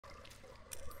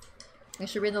I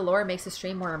should read the lore, makes the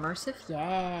stream more immersive.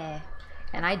 Yeah.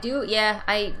 And I do, yeah,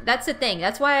 that's the thing.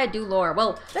 That's why I do lore.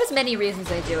 Well, there's many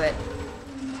reasons I do it.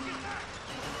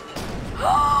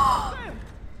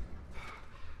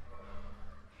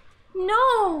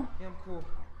 No! Yeah, I'm cool.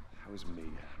 That was me.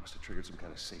 I must have triggered some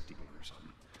kind of safety game or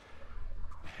something.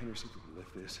 Henry, see if we can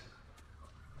lift this.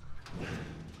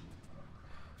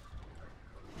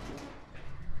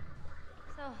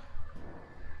 So,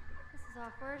 this is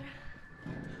awkward.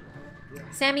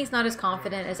 Sammy's not as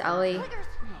confident as Ellie.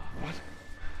 What?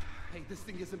 Hey, this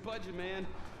thing isn't budging, man.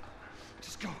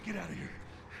 Just go. Get out of here.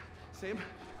 Sam,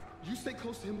 you stay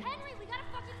close to him. Henry, we gotta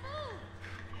fucking move!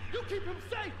 You keep him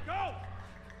safe. Go!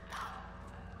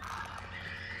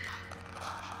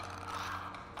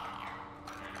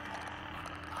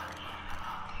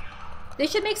 They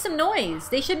should make some noise.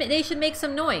 They should make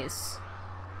some noise.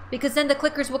 Because then the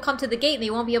clickers will come to the gate and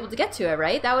they won't be able to get to it,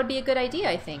 right? That would be a good idea,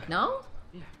 I think, no?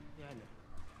 Yeah, I know.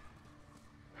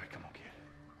 All right, come on, kid.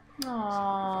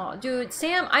 Aww, dude,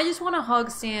 Sam, I just want to hug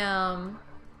Sam.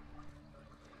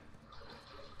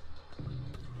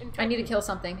 I need to kill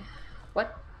something.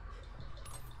 What?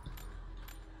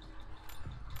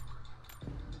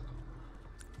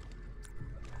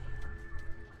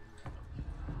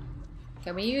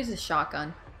 Can we use a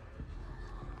shotgun?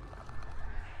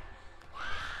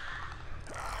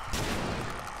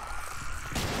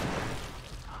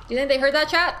 Do you think they heard that,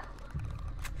 chat?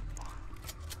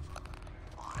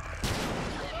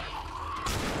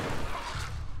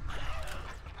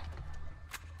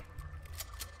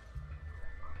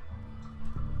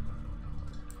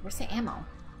 Where's the ammo?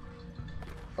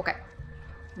 Okay.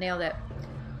 Nailed it.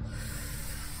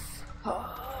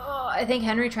 Oh, I think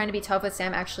Henry trying to be tough with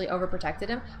Sam actually overprotected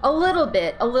him. A little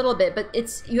bit, but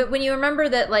it's when you remember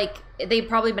that, like, they've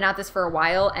probably been at this for a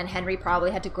while and Henry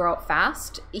probably had to grow up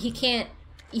fast.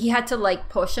 He had to, like,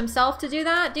 push himself to do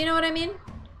that. Do you know what I mean?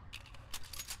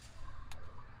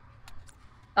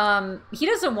 He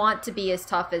doesn't want to be as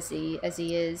tough as he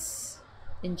is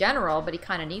in general, but he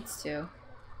kind of needs to.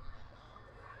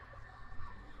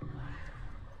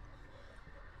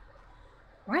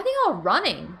 Why are they all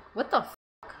running? What the f***?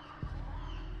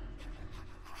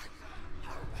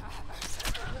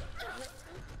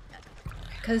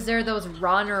 Because they're those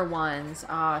runner ones.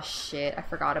 Ah, shit. I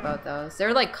forgot about those.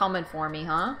 They're, like, coming for me,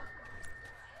 huh?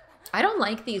 I don't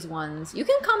like these ones. You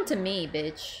can come to me,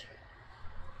 bitch.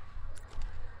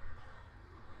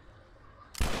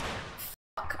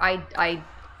 Fuck. I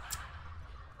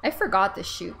forgot the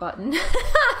shoot button.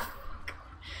 I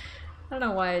don't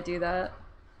know why I do that.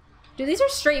 Dude, these are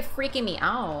straight freaking me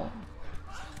out.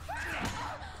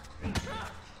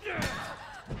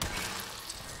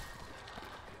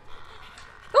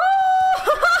 Oh!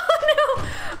 No!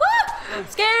 Ah!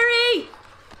 Scary!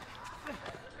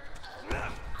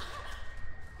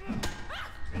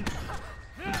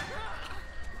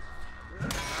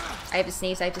 I have to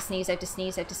sneeze, I have to sneeze, I have to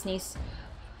sneeze, I have to sneeze.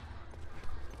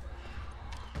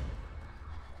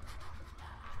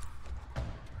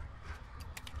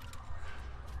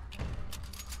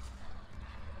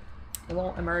 It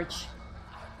won't emerge.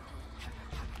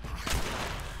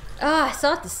 Ah, I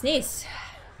still have to sneeze.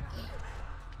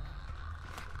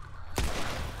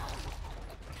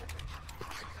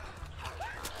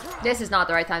 This is not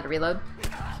the right time to reload.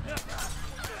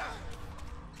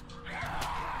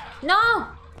 No!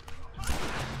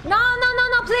 No,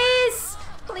 please!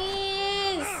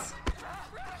 Please!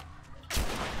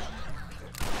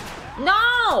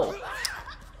 No!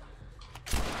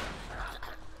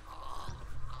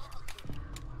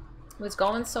 It was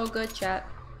going so good, chat.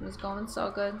 It was going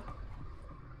so good.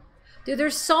 Dude,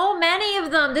 there's so many of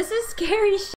them. This is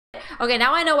scary shit. Okay,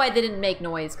 now I know why they didn't make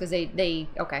noise. Because they...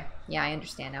 Okay. Yeah, I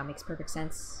understand now. It makes perfect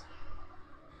sense.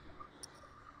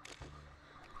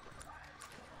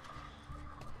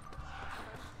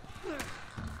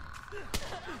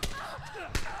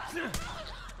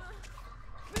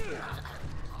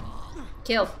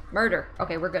 Killed. Murder.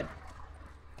 Okay, we're good.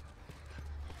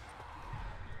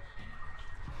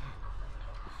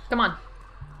 Come on.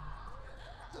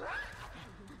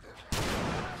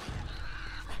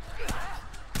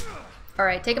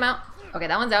 Alright, take him out. Okay,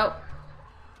 that one's out.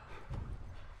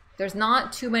 There's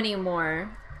not too many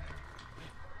more.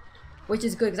 Which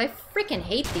is good, because I freaking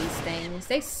hate these things.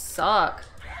 They suck.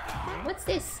 What's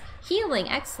this? Healing.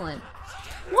 Excellent.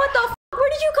 What the f***? Where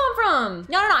did you come from?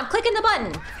 No, I'm clicking the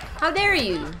button. How dare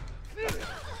you?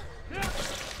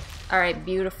 Alright,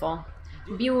 beautiful.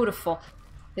 Beautiful.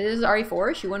 This is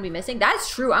RE4, she wouldn't be missing. That's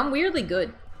true, I'm weirdly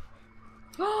good.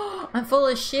 Oh, I'm full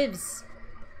of shivs.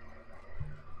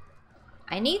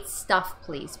 I need stuff,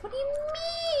 please. What do you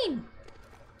mean?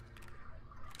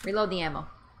 Reload the ammo.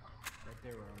 Bet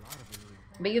there were a lot of them.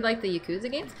 But you like the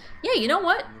Yakuza games? Yeah, you know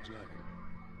what? Looks like it.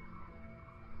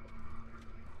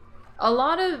 A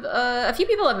lot of, a few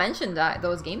people have mentioned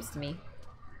those games to me.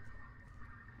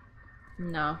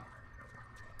 No.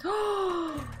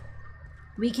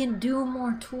 We can do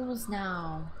more tools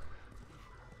now.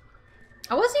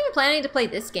 I wasn't even planning to play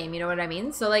this game, you know what I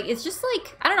mean? So, like, it's just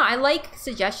like, I don't know, I like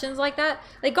suggestions like that.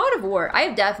 Like, God of War, I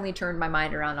have definitely turned my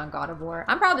mind around on God of War.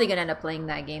 I'm probably gonna end up playing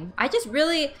that game. I just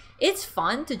really, it's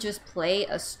fun to just play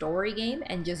a story game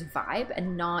and just vibe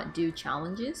and not do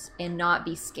challenges and not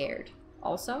be scared.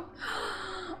 Also,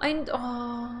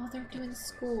 oh, they're doing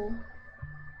school.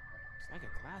 It's like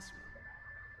a classroom.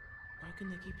 Why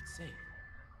couldn't they keep it safe?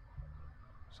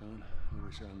 Son, I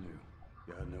wish I knew.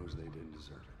 God knows they didn't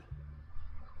deserve it.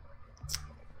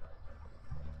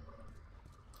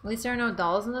 At least there are no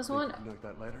dolls in this one. Knock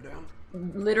that ladder down.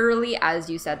 Literally, as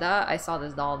you said that, I saw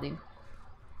this doll, dude.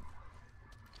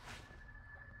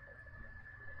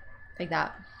 Like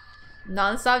that.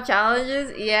 Non-stop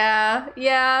challenges? Yeah,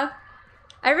 yeah.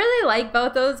 I really like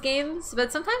both those games,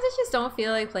 but sometimes I just don't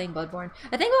feel like playing Bloodborne.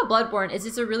 The thing about Bloodborne is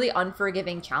it's a really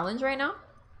unforgiving challenge right now.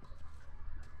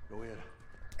 Go ahead.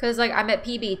 Because, like, I'm at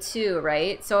PB2,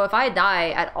 right? So if I die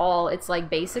at all, it's, like,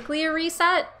 basically a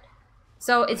reset.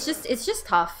 So it's just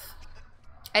tough.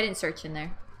 I didn't search in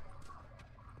there.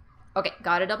 Okay,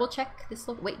 gotta double check this.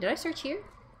 Wait, did I search here?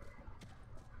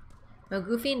 No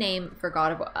goofy name for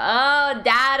God of War. Oh,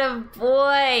 Dad of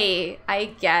Boy. I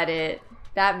get it.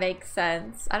 That makes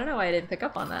sense. I don't know why I didn't pick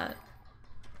up on that.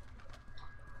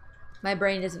 My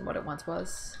brain isn't what it once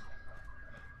was.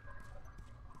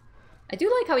 I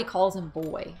do like how he calls him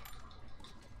boy.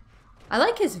 I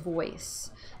like his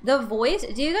voice. The voice.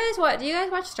 Do you guys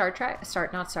watch Star Trek?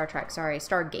 Not Star Trek. Sorry,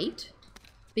 Stargate.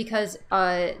 Because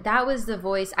that was the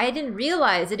voice. I didn't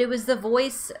realize that it was the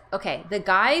voice. Okay, the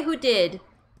guy who did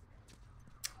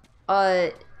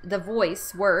the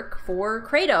voice work for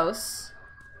Kratos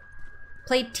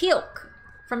played Teal'c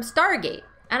from Stargate,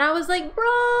 and I was like, bro,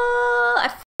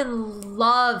 I fucking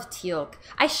love Teal'c.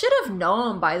 I should have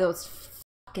known by those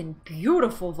fucking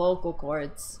beautiful vocal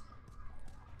cords.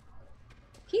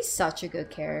 He's such a good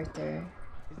character.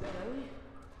 Is that Ellie?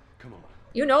 Come on.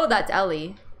 You know that's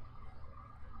Ellie.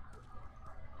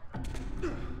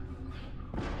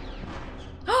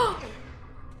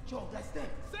 Joel, that's them.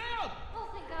 Sam! Oh,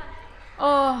 thank God.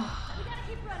 Oh. We gotta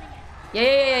keep running.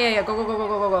 Yeah.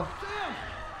 Go. Sam!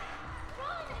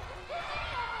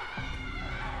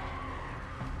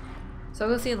 So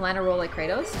we'll see Lana roll like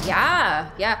Kratos? Yeah.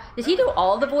 Did he do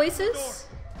all the voices?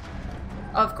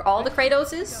 Of all the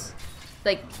Kratoses?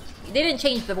 Like, they didn't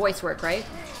change the voice work, right?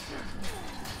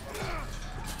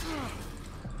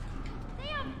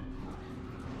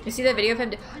 You see that video of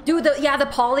him? Dude, the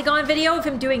Polygon video of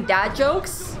him doing dad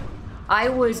jokes? I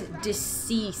was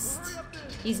deceased.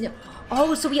 He's no.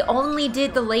 Oh, so he only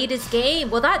did the latest game.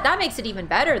 Well, that makes it even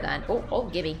better then. Oh,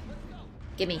 gimme.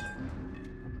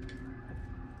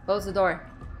 Close the door.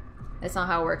 That's not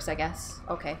how it works, I guess.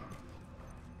 Okay.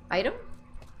 Item?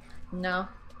 No.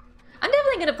 I'm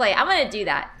definitely gonna play. I'm gonna do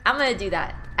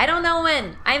that. I don't know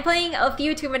when. I'm playing a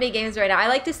few too many games right now. I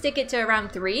like to stick it to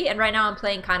around 3, and right now I'm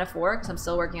playing kind of 4 because I'm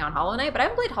still working on Hollow Knight, but I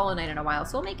haven't played Hollow Knight in a while,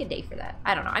 so we'll make a day for that.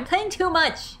 I don't know. I'm playing too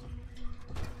much.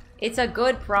 It's a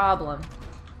good problem.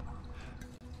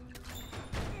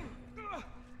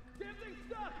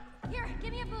 Here,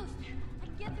 give me a boost. I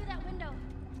can get through that window.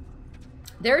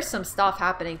 There's some stuff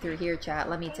happening through here, chat,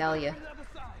 let me tell you.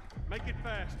 Make it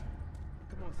fast.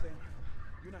 Come on, Sam.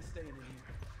 You're not staying in here.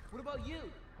 What about you?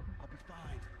 I'll be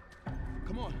fine.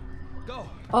 Come on, go.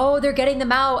 Oh, they're getting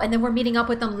them out, and then we're meeting up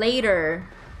with them later.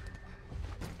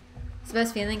 It's the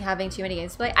best feeling having too many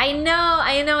games to play. I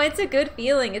know, it's a good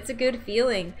feeling.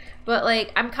 But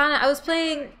like, I kind of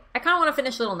want to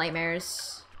finish Little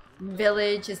Nightmares.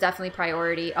 Village is definitely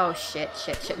priority. Oh shit.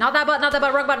 Not that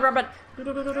button, wrong button.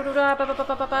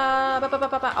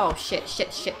 Oh shit.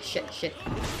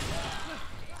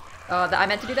 Oh, I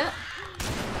meant to do that?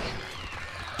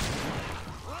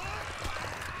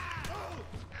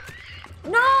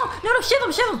 No,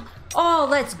 shiv him. Oh,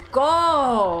 let's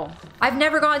go. I've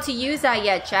never gotten to use that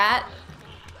yet, chat.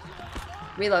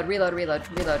 Reload.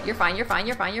 You're fine.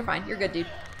 You're good, dude.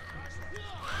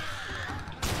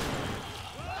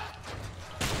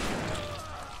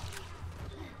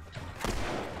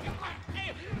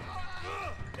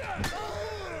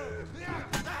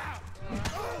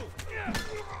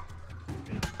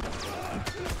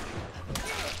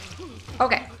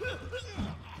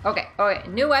 Okay.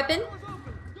 New weapon.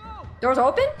 Doors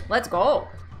open? Let's go.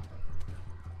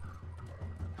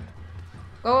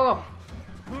 Go.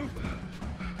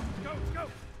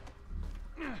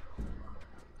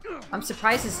 I'm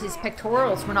surprised his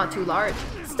pectorals were not too large.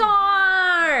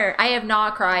 Star! I have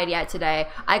not cried yet today.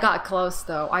 I got close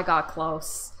though. I got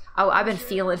close. I've been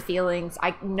feeling feelings.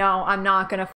 No, I'm not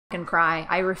gonna fucking cry.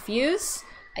 I refuse.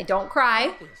 I don't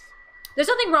cry. There's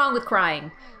nothing wrong with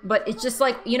crying, but it's just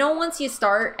like, you know, once you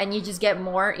start and you just get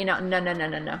more, you know,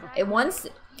 no.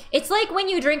 It's like when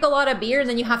you drink a lot of beer and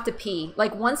then you have to pee.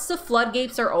 Like once the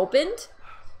floodgates are opened,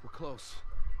 We're close.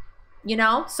 you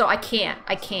know, so I can't.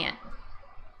 Hey.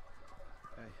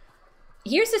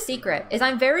 Here's the secret, is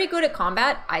I'm very good at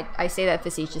combat. I say that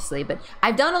facetiously, but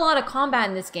I've done a lot of combat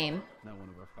in this game Not one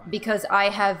of our five. because I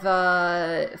have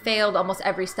failed almost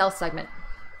every stealth segment.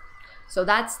 So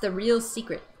that's the real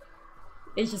secret.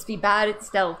 Is just be bad at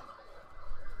stealth.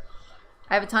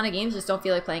 I have a ton of games, just don't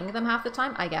feel like playing them half the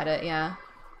time. I get it, yeah.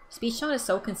 Speech tone is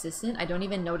so consistent, I don't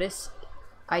even notice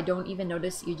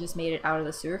you just made it out of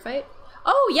the sewer fight.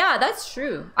 Oh yeah, that's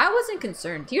true. I wasn't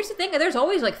concerned. Here's the thing, there's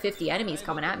always like 50 enemies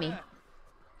coming at me.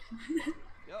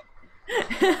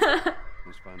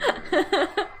 Let's find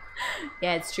out.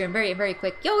 Yeah, it's true. I'm very, very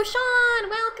quick. Yo, Sean,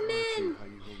 welcome in. How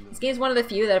you holding This up? game's one of the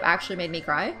few that have actually made me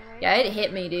cry. Yeah, it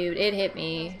hit me, dude. It hit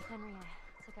me. Henry,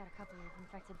 I took out a couple of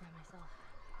infected by myself.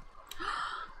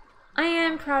 I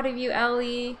am proud of you,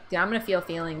 Ellie. Dude, I'm gonna feel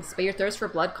feelings. But your thirst for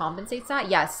blood compensates that?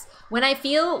 Yes. When I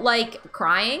feel like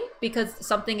crying because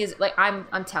something is like I'm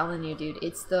telling you, dude,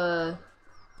 it's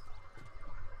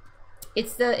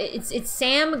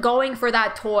Sam going for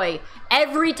that toy.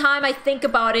 Every time I think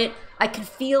about it, I can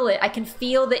feel it. I can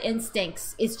feel the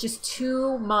instincts. It's just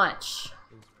too much.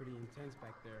 It was pretty intense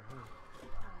back there, huh?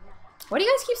 Why do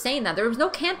you guys keep saying that? There was no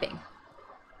camping.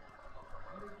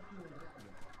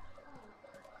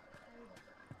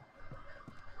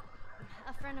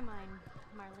 A friend of mine,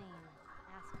 Marlene,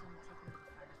 asked him to take me to the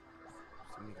fireplace.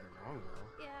 Something wrong, girl.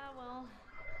 Yeah, well,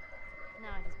 now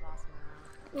I just boss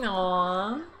him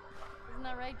around. Aww. Isn't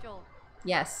that right, Joel?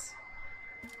 Yes.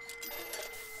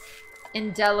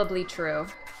 Indelibly true.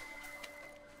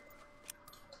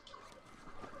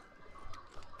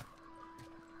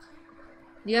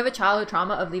 Do you have a childhood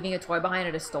trauma of leaving a toy behind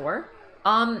at a store?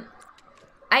 I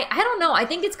don't know. I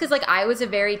think it's because like I was a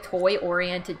very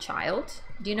toy-oriented child.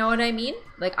 Do you know what I mean?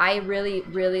 Like I really,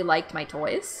 really liked my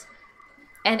toys.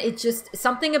 And it's just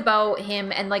something about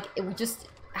him and like it just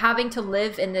having to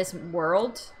live in this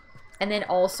world and then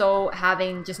also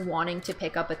having just wanting to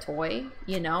pick up a toy,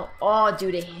 you know? Oh,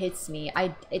 dude, it hits me. I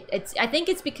think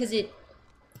it's because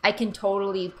I can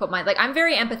totally put my, like, I'm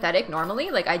very empathetic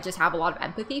normally. Like, I just have a lot of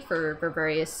empathy for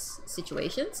various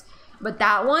situations. But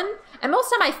that one, and most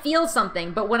of the time I feel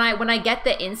something, but when I get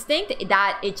the instinct,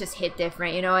 it just hit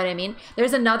different, you know what I mean?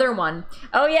 There's another one.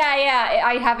 Oh yeah,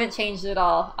 I haven't changed at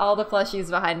all. All the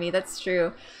plushies behind me, that's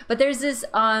true. But there's this,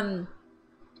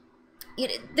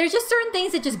 there's just certain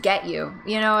things that just get you,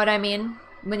 you know what I mean?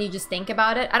 When you just think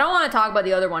about it. I don't want to talk about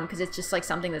the other one because it's just like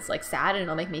something that's like sad and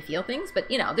it'll make me feel things. But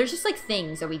you know, there's just like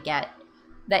things that we get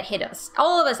that hit us.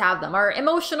 All of us have them. Our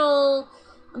emotional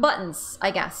buttons, I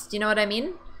guess. Do you know what I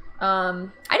mean? I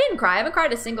didn't cry. I haven't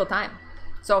cried a single time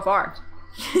so far.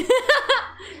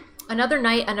 Another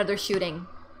night, another shooting.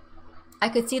 I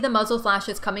could see the muzzle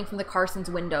flashes coming from the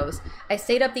Carsons' windows. I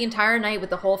stayed up the entire night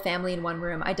with the whole family in one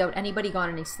room. I doubt anybody got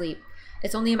any sleep.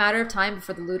 It's only a matter of time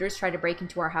before the looters try to break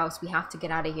into our house. We have to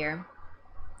get out of here.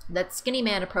 That skinny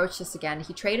man approached us again.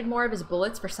 He traded more of his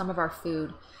bullets for some of our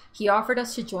food. He offered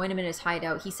us to join him in his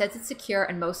hideout. He says it's secure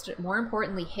and more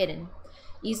importantly, hidden.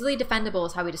 Easily defendable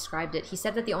is how he described it. He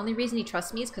said that the only reason he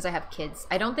trusts me is because I have kids.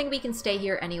 I don't think we can stay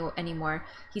here anymore.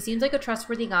 He seems like a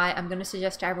trustworthy guy. I'm going to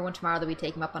suggest to everyone tomorrow that we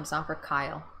take him up on his offer,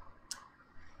 Kyle.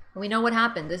 We know what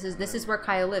happened. This is where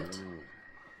Kyle lived.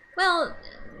 Well,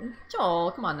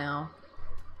 Joel, come on now.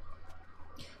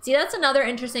 See, that's another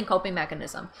interesting coping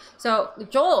mechanism. So,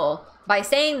 Joel, by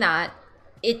saying that,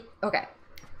 okay.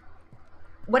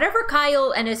 Whatever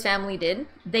Kyle and his family did,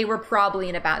 they were probably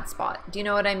in a bad spot. Do you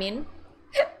know what I mean?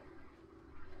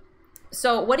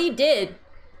 So, what he did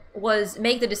was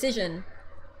make the decision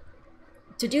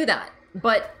to do that.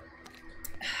 But,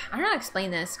 I don't know how to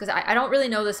explain this, because I don't really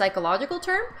know the psychological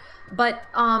term. But,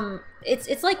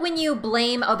 it's like when you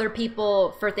blame other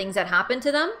people for things that happen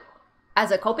to them as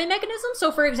a coping mechanism.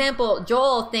 So for example,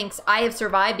 Joel thinks I have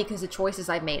survived because of choices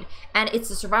I've made. And it's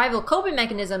a survival coping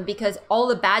mechanism because all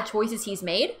the bad choices he's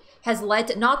made has led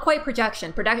to, not quite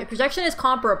projection. Projection is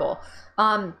comparable.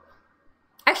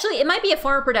 Actually, it might be a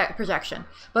form of projection.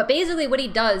 But basically what he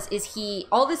does is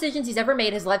all decisions he's ever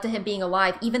made has led to him being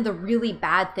alive, even the really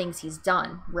bad things he's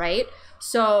done, right?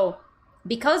 So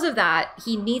because of that,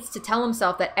 he needs to tell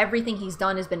himself that everything he's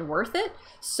done has been worth it.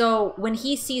 So when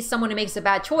he sees someone who makes a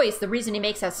bad choice, the reason he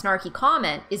makes that snarky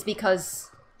comment is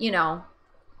because, you know,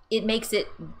 it makes it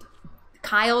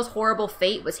Kyle's horrible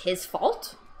fate was his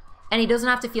fault, and he doesn't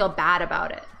have to feel bad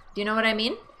about it. Do you know what I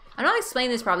mean? I'm not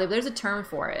explaining this probably, but there's a term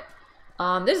for it.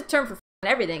 There's a term for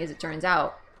everything, as it turns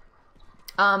out.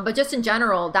 But just in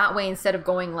general, that way, instead of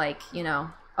going like, you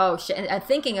know, oh shit, and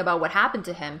thinking about what happened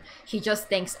to him, he just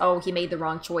thinks, oh, he made the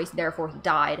wrong choice, therefore he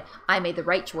died. I made the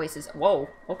right choices. Whoa,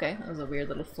 okay, that was a weird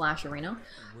little flash arena.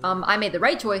 I made the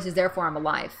right choices, therefore I'm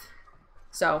alive.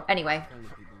 So, anyway.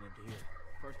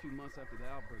 First few months after the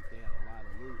outbreak, they had a lot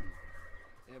of looting.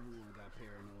 Everyone got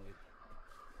paranoid.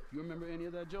 You remember any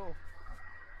of that, Joel?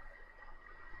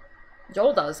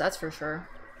 Joel does, that's for sure.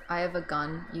 I have a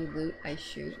gun, you loot, I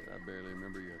shoot. I barely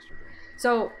remember yesterday.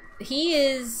 So, he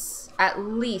is at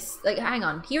least, like, hang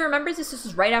on. He remembers this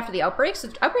was right after the outbreak? So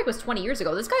the outbreak was 20 years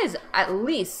ago. This guy is at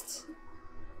least...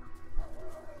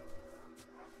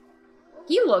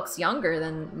 He looks younger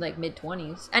than, like,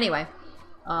 mid-20s. Anyway.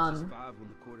 When the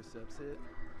cordyceps hit.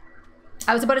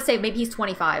 I was about to say, maybe he's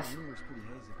 25. Memory's pretty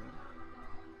hazy, but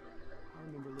I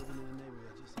remember living in a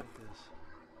neighborhood just like this.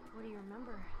 What do you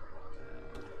remember?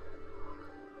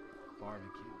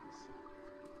 Barbecues.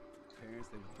 Parents,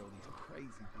 they would throw these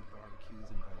crazy big barbecues,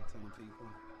 invite a ton of people.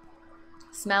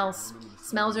 Smells.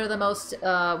 Smells are the most,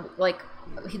 like,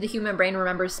 the human brain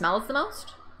remembers smells the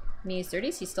most. I mean, he's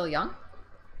 30s, he's still young.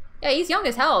 Yeah, he's young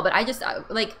as hell, but I just,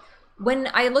 like, when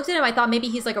I looked at him, I thought maybe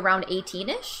he's, like, around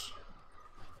 18-ish.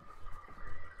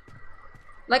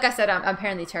 Like I said, I'm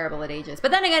apparently terrible at ages.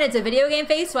 But then again, it's a video game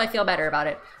face, so I feel better about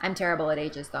it. I'm terrible at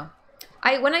ages, though.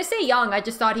 When I say young, I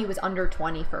just thought he was under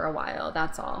 20 for a while,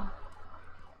 that's all.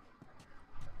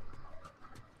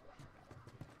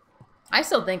 I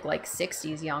still think, like,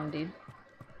 60's young, dude.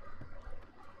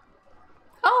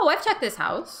 Oh, I've checked this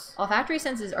house. Olfactory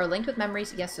senses are linked with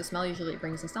memories. Yes, so smell usually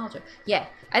brings nostalgia. Yeah,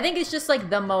 I think it's just, like,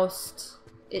 the most...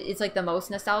 It's, like, the most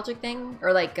nostalgic thing.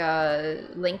 Or, like,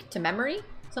 linked to memory.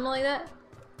 Something like that.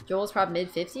 Joel's probably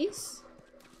mid-50s.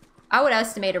 I would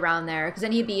estimate around there. Because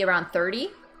then he'd be around 30.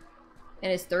 In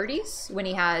his 30s. When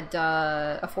he had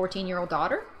a 14-year-old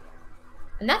daughter.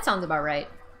 And that sounds about right.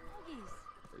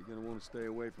 You're gonna want to stay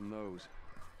away from those.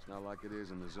 It's not like it is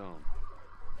in the zone.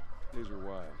 These are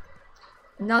wild.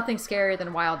 Nothing scarier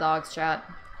than wild dogs, chat.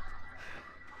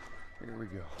 Here we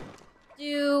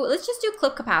go. Let's just do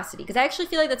clip capacity, because I actually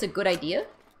feel like that's a good idea.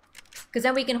 Because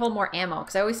then we can hold more ammo,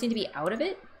 because I always seem to be out of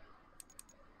it.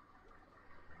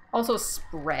 Also,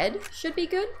 spread should be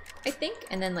good, I think.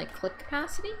 And then, like, clip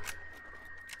capacity.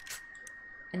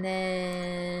 And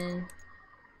then...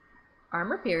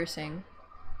 armor piercing.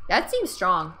 That seems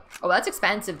strong. Oh, that's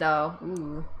expensive, though.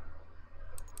 Ooh.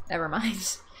 Never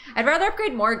mind. I'd rather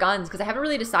upgrade more guns, because I haven't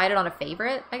really decided on a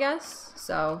favorite, I guess.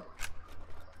 So...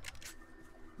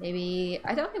 maybe...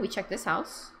 I don't think we checked this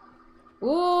house.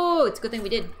 Ooh, it's a good thing we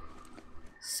did.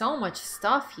 So much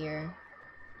stuff here.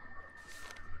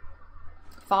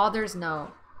 Father's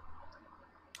note.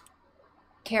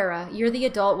 Kara, you're the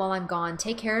adult while I'm gone.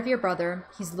 Take care of your brother.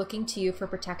 He's looking to you for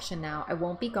protection now. I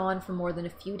won't be gone for more than a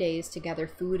few days to gather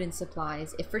food and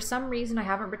supplies. If for some reason I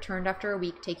haven't returned after a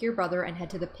week, take your brother and head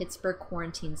to the Pittsburgh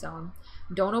quarantine zone.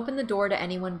 Don't open the door to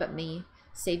anyone but me.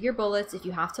 Save your bullets. If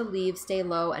you have to leave, stay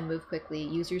low and move quickly.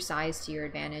 Use your size to your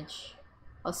advantage.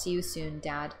 I'll see you soon,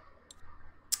 Dad.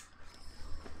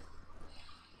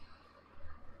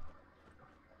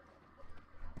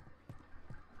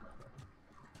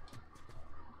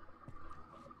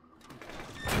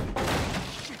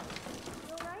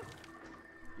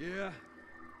 Yeah,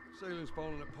 ceiling's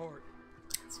falling apart.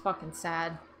 It's fucking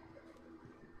sad.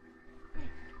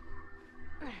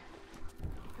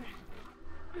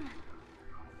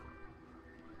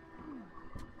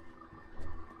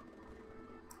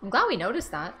 I'm glad we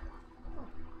noticed that.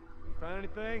 Find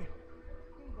anything?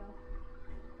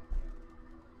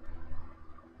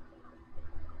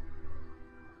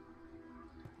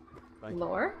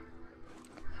 Lore?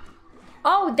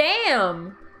 Oh,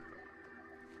 damn!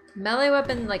 Melee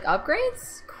weapon, like,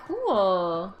 upgrades?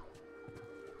 Cool.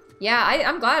 Yeah,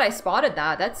 I'm glad I spotted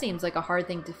that. That seems like a hard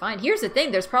thing to find. Here's the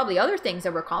thing, there's probably other things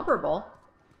that were comparable.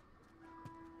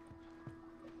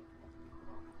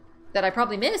 That I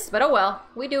probably missed, but oh well.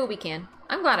 We do what we can.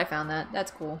 I'm glad I found that.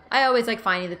 That's cool. I always like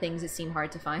finding the things that seem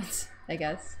hard to find, I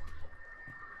guess.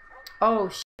 Oh,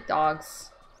 shit, dogs.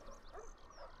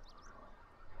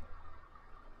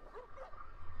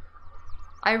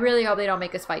 I really hope they don't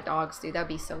make us fight dogs, dude. That'd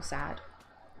be so sad.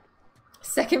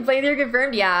 Second playthrough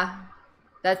confirmed? Yeah.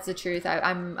 That's the truth.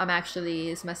 I'm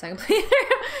actually... This is my second playthrough.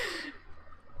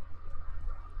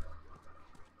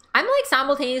 I'm like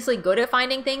simultaneously good at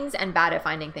finding things and bad at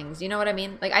finding things. You know what I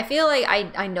mean? Like I feel like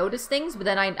I notice things, but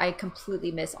then I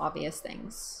completely miss obvious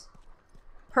things.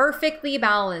 Perfectly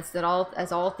balanced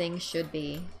as all things should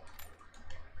be.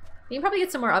 You can probably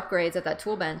get some more upgrades at that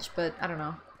tool bench, but I don't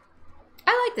know.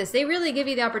 I like this. They really give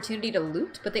you the opportunity to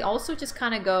loot, but they also just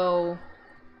kind of go,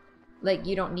 like,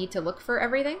 you don't need to look for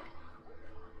everything.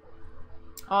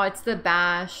 Oh, it's the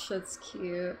bash. That's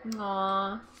cute.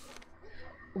 Aww.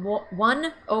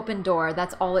 One open door.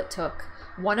 That's all it took.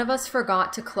 One of us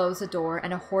forgot to close the door,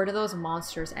 and a horde of those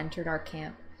monsters entered our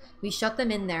camp. We shut them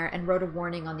in there and wrote a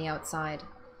warning on the outside.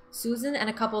 Susan and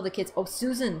a couple of the kids... Oh,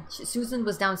 Susan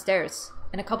was downstairs.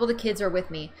 And a couple of the kids are with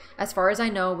me. As far as I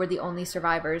know, we're the only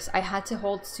survivors. I had to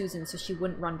hold Susan so she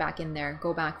wouldn't run back in there,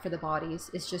 go back for the bodies.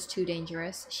 It's just too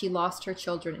dangerous. She lost her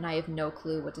children, and I have no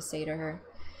clue what to say to her.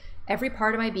 Every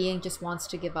part of my being just wants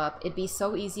to give up. It'd be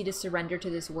so easy to surrender to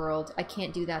this world. I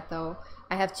can't do that, though.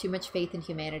 I have too much faith in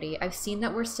humanity. I've seen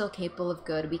that we're still capable of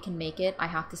good. We can make it. I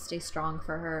have to stay strong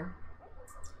for her.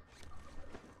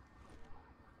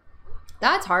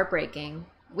 That's heartbreaking.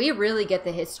 We really get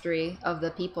the history of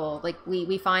the people. Like,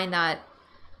 we find that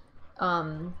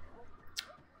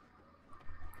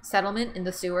settlement in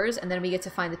the sewers, and then we get to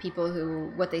find the people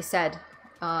who, what they said.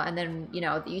 And then, you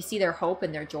know, you see their hope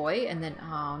and their joy, and then,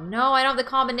 oh no, I don't have the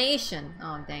combination.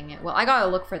 Oh, dang it. Well, I gotta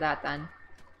look for that then.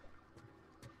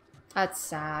 That's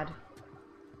sad.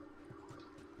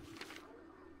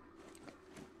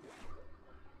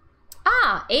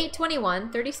 Ah,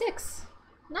 8/21/36.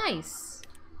 Nice.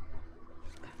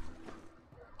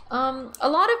 A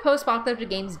lot of post-apocalyptic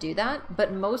games do that,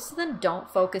 but most of them don't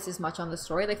focus as much on the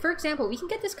story. Like, for example, we can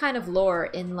get this kind of lore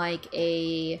in like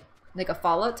a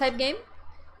Fallout type game,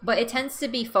 but it tends to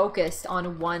be focused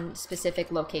on one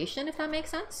specific location, if that makes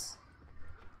sense.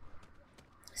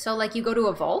 So, like, you go to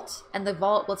a vault, and the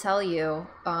vault will tell you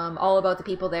all about the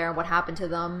people there and what happened to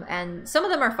them, and some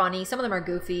of them are funny, some of them are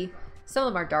goofy, some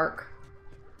of them are dark.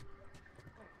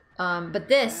 But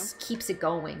this keeps it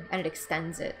going, and it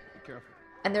extends it.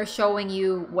 And they're showing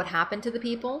you what happened to the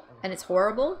people, and it's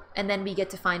horrible. And then we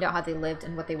get to find out how they lived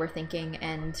and what they were thinking,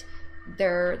 and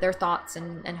their thoughts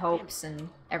and hopes and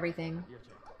everything.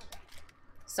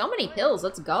 So many pills.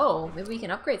 Let's go. Maybe we can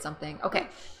upgrade something. Okay,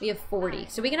 we have 40.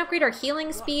 So we can upgrade our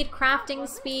healing speed, crafting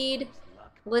speed,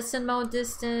 listen mode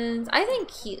distance. I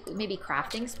think maybe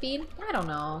crafting speed. I don't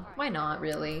know. Why not,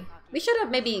 really? We should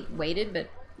have maybe waited, but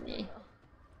eh.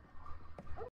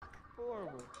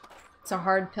 It's a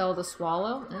hard pill to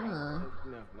swallow. No.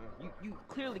 You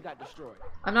clearly got destroyed.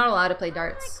 I'm not allowed to play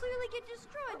darts. I clearly get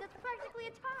destroyed. That's practically a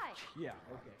tie. Yeah,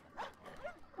 okay.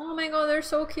 Oh my god, they're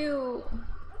so cute.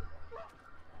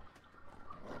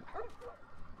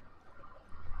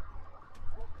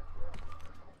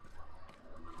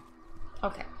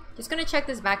 Okay, just gonna check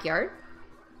this backyard.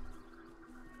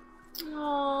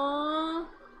 Aww.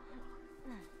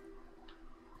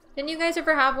 Didn't you guys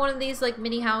ever have one of these, like,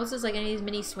 mini houses? Like, any of these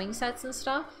mini swing sets and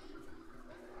stuff?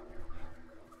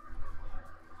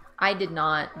 I did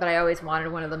not, but I always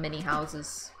wanted one of the mini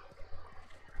houses.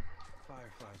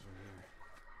 Fireflies were here.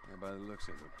 Yeah, by the looks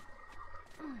of it.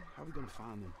 How are we gonna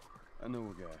find them? I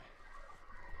know a guy.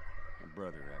 My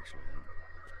brother, actually.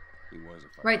 He was a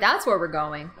firefighter. Right, that's where we're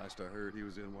going. Last I heard, he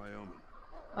was in Wyoming.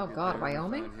 Oh Get god, there, we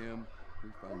Wyoming? find him, we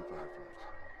find the fireflies.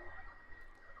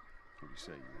 What do you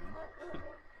say, you in?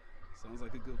 Sounds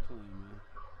like a good plan, man.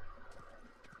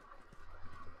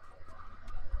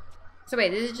 So wait,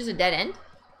 this is just a dead end?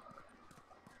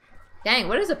 Dang,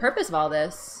 what is the purpose of all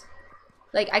this?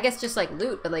 Like, I guess just like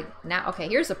loot, but like now, okay,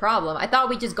 here's the problem. I thought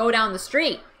we'd just go down the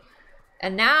street.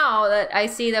 And now that I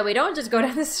see that we don't just go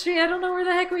down the street, I don't know where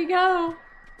the heck we go.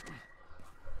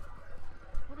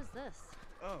 What is this?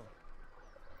 Oh,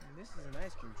 this is an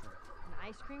ice cream truck. An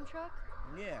ice cream truck?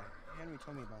 Yeah, Henry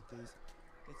told me about these.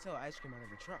 They sell ice cream out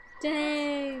of a truck.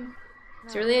 Dang.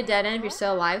 It's really a dead end if you're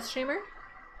still a live streamer?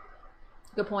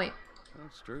 Good point.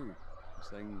 That's true. This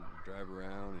thing would drive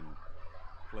around and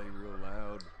play real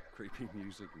loud, creepy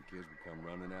music, and kids would come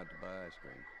running out to buy ice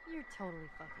cream. You're totally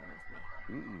fucking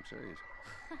with me. Serious.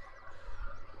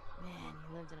 Man,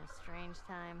 you lived in a strange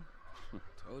time.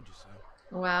 Told you so.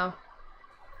 Wow.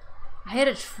 I had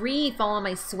a tree fall on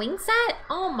my swing set?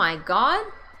 Oh my god.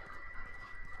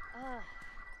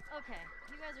 Okay,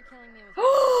 you guys are killing me with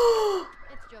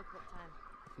It's joke book time.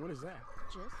 What is that?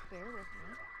 Just bear with me.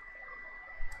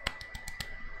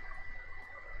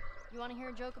 You want to hear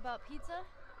a joke about pizza?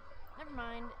 Never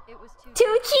mind, it was too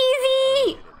cheesy!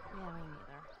 Yeah, me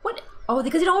neither. What? Oh,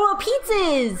 because you don't know what pizza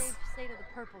is! Grape say to the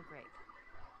purple grape.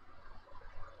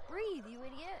 Breathe, you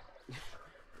idiot.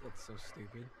 That's so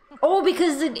stupid. Oh,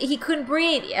 because he couldn't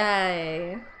breathe.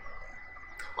 Oh,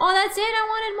 that's it? I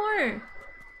wanted more.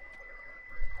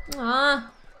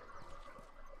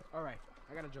 Alright,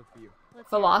 I got a joke for you. Let's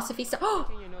Philosophy stuff. Oh!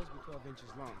 Can your nose be 12 inches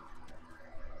long?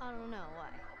 I don't know why.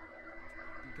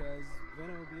 Because then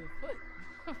it would be a foot.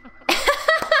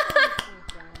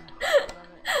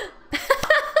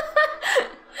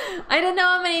 I don't know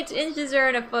how many inches are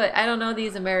in a foot. I don't know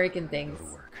these American things.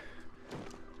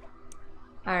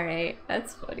 Alright,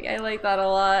 that's funny. I like that a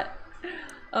lot.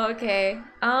 Okay.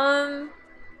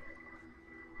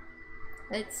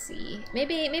 Let's see.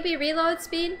 Maybe reload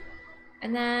speed?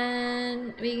 And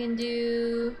then we can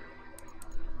do...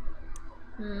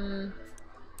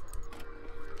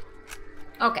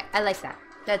 Okay, I like that.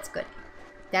 That's good.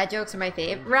 Dad jokes are my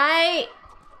fave. Right?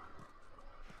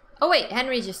 Oh wait,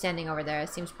 Henry's just standing over there. It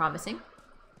seems promising.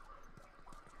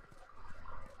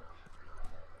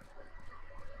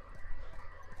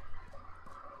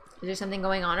 Is there something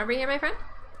going on over here, my friend?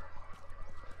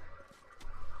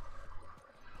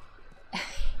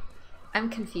 I'm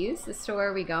confused as to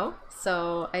where we go,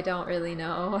 so I don't really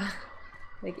know.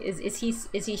 Like, is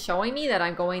he showing me that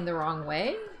I'm going the wrong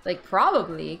way? Like,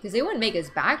 probably, because they wouldn't make us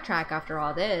backtrack after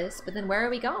all this. But then where are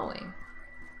we going?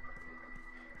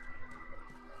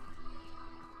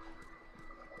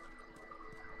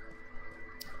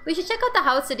 We should check out the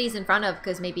house that he's in front of,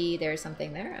 because maybe there's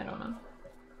something there. I don't know.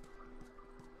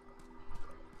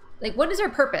 Like, what is our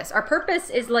purpose? Our purpose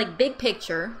is, like, big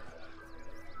picture.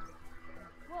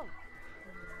 Whoa.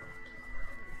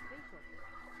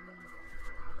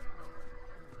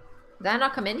 Did I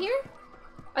not come in here?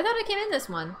 I thought I came in this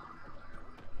one.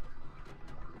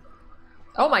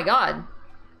 Oh my god.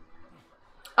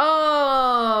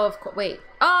 Oh, wait.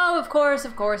 Oh, of course.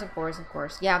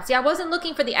 Yeah, see, I wasn't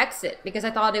looking for the exit because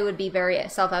I thought it would be very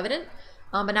self-evident.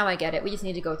 But now I get it. We just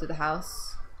need to go through the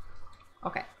house.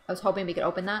 Okay, I was hoping we could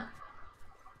open that.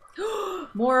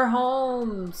 More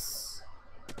homes.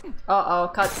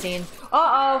 Uh-oh, cutscene.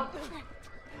 Uh-oh.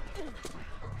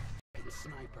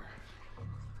 Sniper.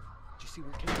 Did you see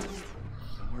where it came from?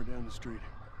 Somewhere down the street.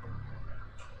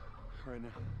 Right now,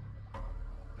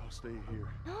 I'll stay here.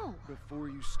 No. Before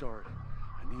you start,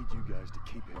 I need you guys to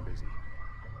keep him busy.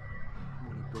 I'm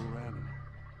gonna go around and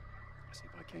see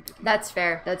if I can't get. That's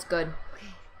fair. That's good.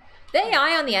 The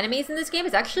AI on the enemies in this game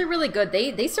is actually really good.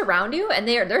 They surround you and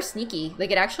they're sneaky.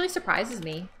 Like, it actually surprises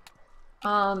me.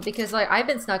 Because like I've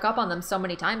been snuck up on them so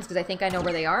many times because I think I know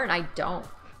where they are and I don't.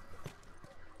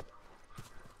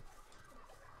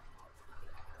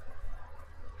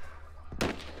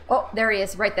 Oh, there he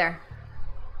is, right there.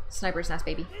 Sniper's nest,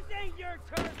 baby. This ain't your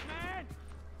turf, man.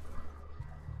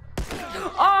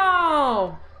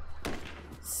 Oh!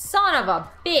 Son of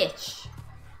a bitch!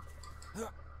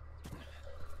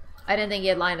 I didn't think he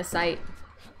had line of sight.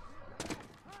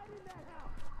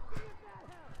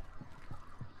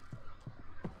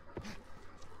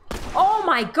 Oh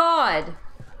my god!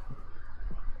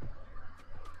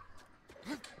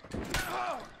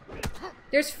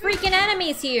 There's freaking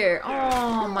enemies here!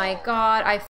 Oh my god,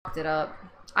 I fucked it up.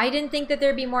 I didn't think that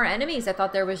there'd be more enemies. I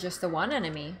thought there was just the one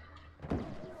enemy.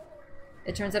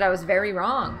 It turns out I was very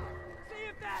wrong. See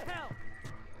if that helps.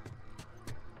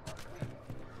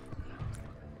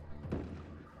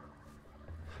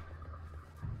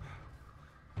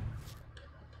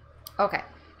 Okay.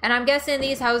 And I'm guessing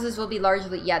these houses will be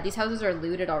largely... Yeah, these houses are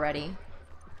looted already.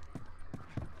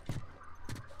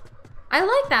 I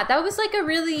like that. That was like a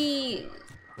really...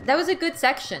 That was a good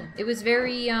section. It was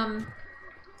very,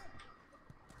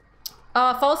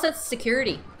 false sense of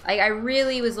security. I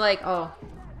really was like, oh.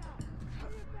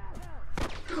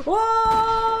 Whoa!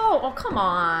 Oh, come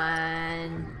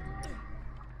on.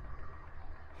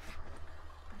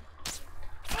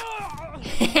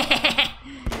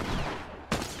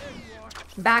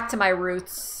 Back to my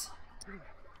roots.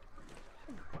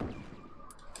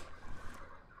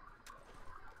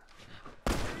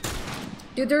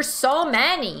 Dude, there's so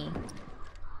many.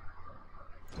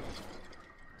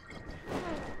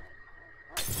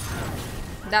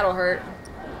 That'll hurt.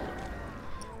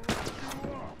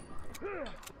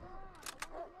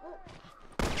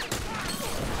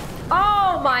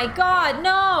 Oh my god,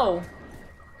 no!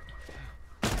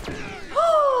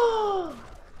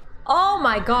 Oh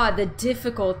my god, the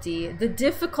difficulty. The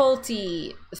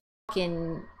difficulty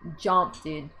fucking jumped,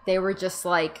 dude. They were just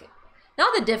like...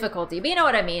 Not the difficulty, but you know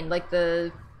what I mean. Like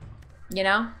the... You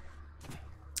know?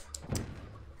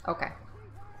 Okay.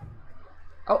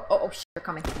 Oh, shit, they're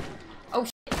coming. Oh,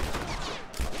 shit.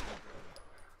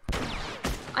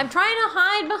 I'm trying to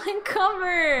hide behind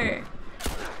cover!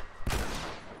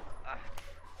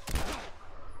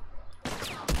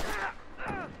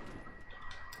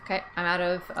 Okay, I'm out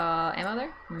of ammo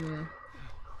there.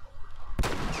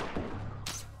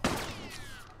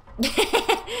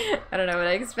 I don't know what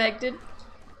I expected.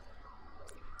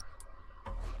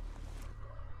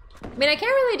 I mean, I can't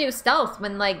really do stealth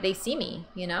when, like, they see me,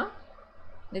 you know?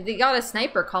 They got a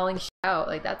sniper calling shit out.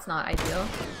 Like, that's not ideal.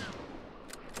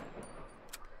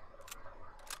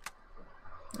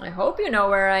 I hope you know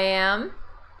where I am.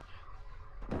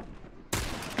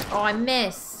 Oh, I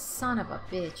missed. Son of a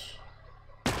bitch.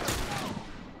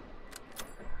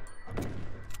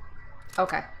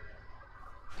 Okay.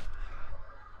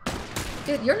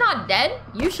 Dude, you're not dead?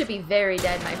 You should be very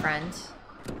dead, my friend.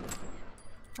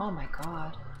 Oh my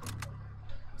god.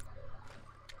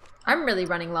 I'm really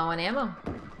running low on ammo.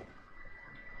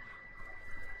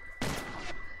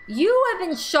 You have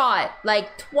been shot,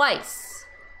 like, twice.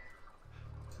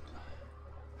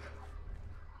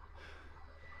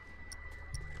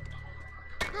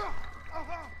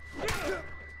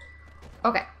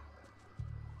 Okay.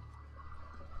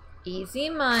 Easy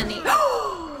money.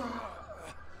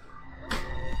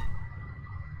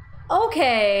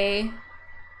 Okay.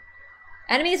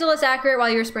 Enemies are less accurate while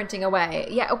you're sprinting away.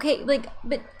 Yeah, okay, like,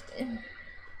 but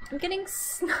I'm getting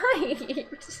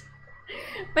sniped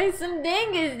by some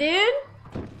dingus,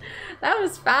 dude. That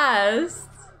was fast.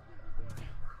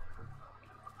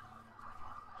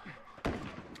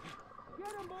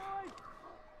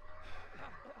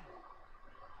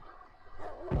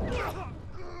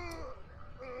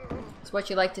 It's what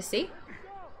you like to see.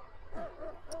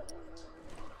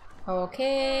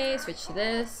 Okay, switch to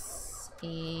this.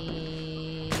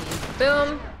 And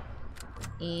boom.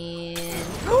 And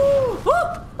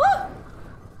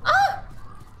ah!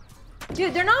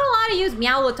 Dude, they're not allowed to use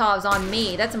Molotovs on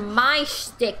me. That's my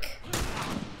shtick.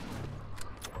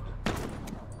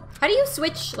 How do you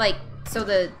switch, like, so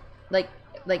the, like,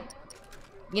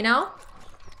 you know?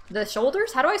 The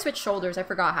shoulders? How do I switch shoulders? I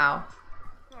forgot how.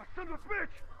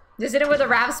 Is it with a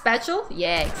RAV special?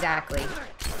 Yeah, exactly.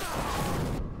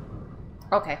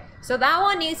 Okay, so that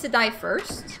one needs to die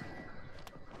first.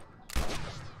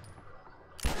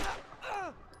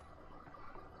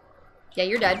 Yeah,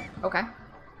 you're dead. Okay.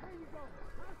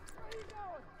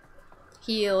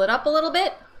 Heal it up a little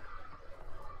bit.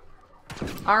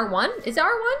 R1? Is it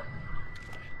R1?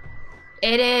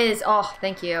 It is. Oh,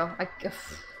 thank you.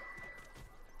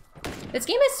 This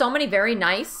game has so many very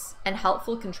nice and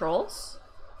helpful controls.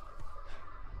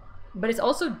 But it's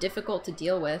also difficult to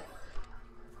deal with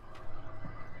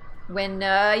when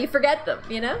you forget them,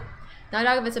 you know? Naughty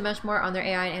Dog invested much more on their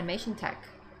AI and animation tech.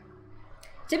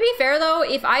 To be fair though,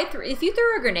 if you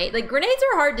threw a grenade, like, grenades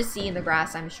are hard to see in the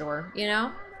grass, I'm sure, you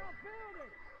know?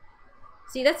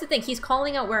 See, that's the thing. He's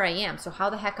calling out where I am, so how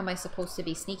the heck am I supposed to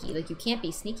be sneaky? Like, you can't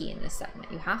be sneaky in this segment.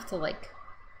 You have to, like,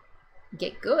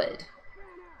 get good.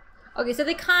 Okay, so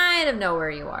they kind of know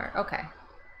where you are. Okay.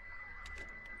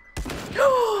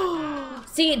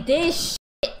 See, this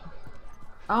shit.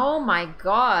 Oh my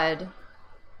god.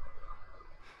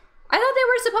 I thought they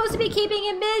were supposed to be keeping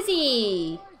him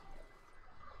busy.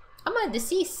 I'm gonna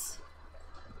decease.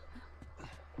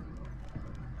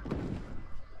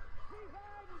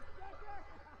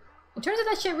 It turns out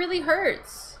that shit really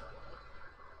hurts.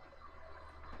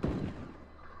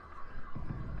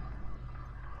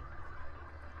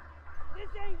 This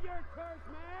ain't your curse,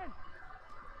 man.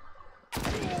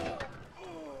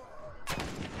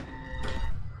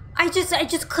 I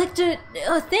just clicked a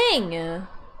thing.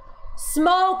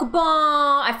 Smoke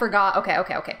bomb. I forgot.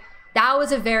 Okay. That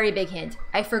was a very big hint.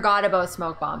 I forgot about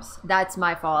smoke bombs. That's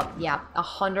my fault. Yeah,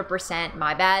 100%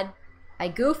 my bad. I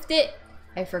goofed it.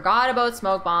 I forgot about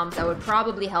smoke bombs. That would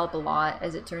probably help a lot,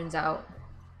 as it turns out.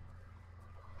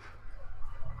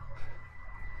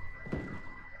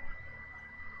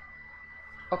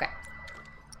 Okay.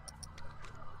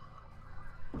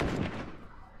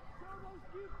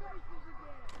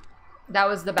 That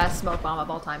was the best smoke bomb of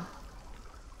all time.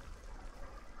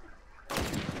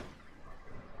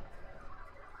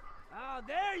 Oh,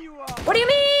 there you are. What do you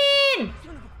mean?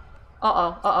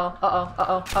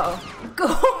 Go!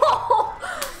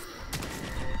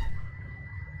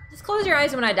 Just close your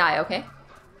eyes when I die, okay?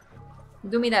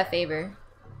 Do me that favor.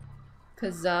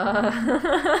 Cause,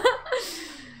 Alright,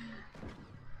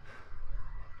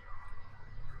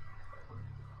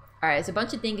 there's a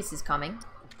bunch of dinguses coming.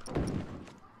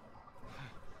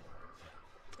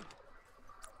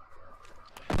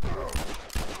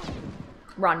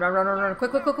 Run.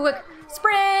 Quick.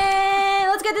 Sprint!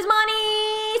 Let's get this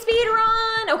money! Speed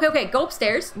run! Okay. Go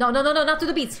upstairs. No, not through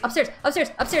the beats. Upstairs.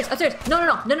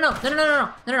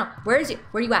 No. Where is you?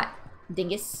 Where are you at?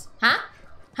 Dingus. Huh?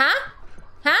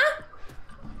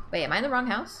 Wait, am I in the wrong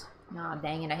house? Nah,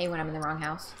 dang it. I hate when I'm in the wrong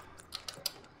house.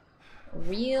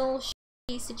 Real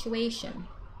shitty situation.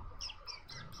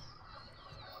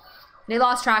 They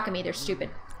lost track of me. They're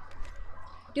stupid.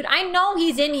 Dude, I know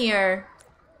he's in here.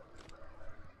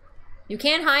 You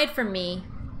can't hide from me.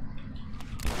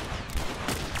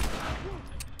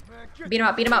 Beat him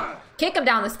up, beat him up. Kick him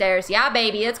down the stairs. Yeah,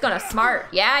 baby, it's gonna smart.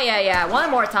 Yeah.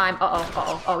 One more time.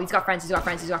 Uh-oh. Oh, he's got friends, he's got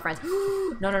friends.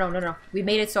 No. We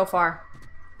made it so far.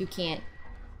 You can't.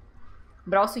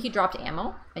 But also he dropped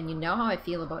ammo, and you know how I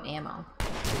feel about ammo.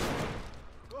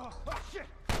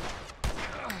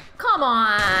 Come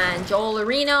on, Joel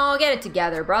Areno, get it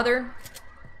together, brother.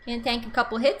 Can't tank a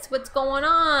couple hits? What's going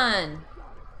on?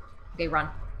 Okay, run.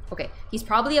 Okay, he's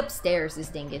probably upstairs, this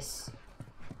dingus.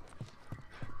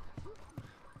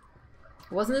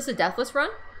 Wasn't this a deathless run?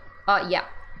 Yeah.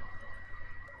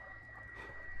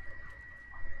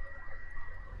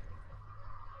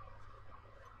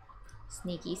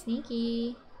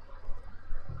 Sneaky.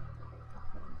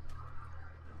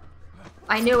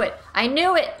 I knew it.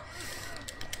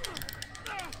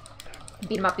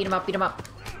 Beat him up.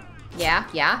 Yeah.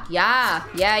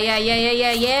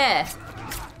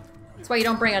 That's why you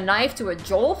don't bring a knife to a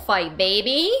Joel fight,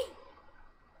 baby.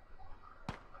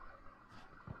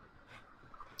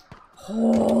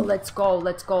 Oh, let's go.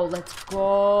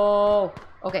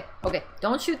 Okay.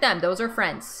 Don't shoot them. Those are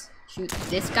friends. Shoot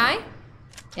this guy.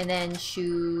 And then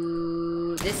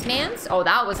shoot this man's. Oh,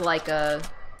 that was like a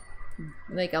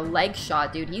leg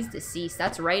shot, dude. He's deceased.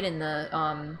 That's right in the,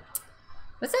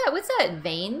 what's that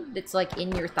vein that's like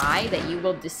in your thigh that you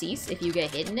will decease if you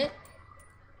get hit in it?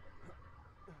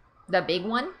 The big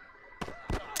one?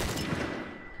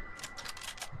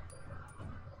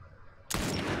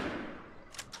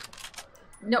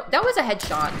 No, that was a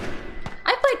headshot.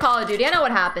 I played Call of Duty. I know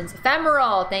what happens.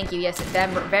 Ephemeral. Thank you. Yes,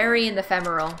 ephemeral. Very in the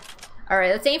ephemeral.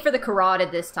 Alright, let's aim for the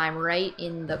carotid this time. Right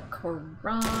in the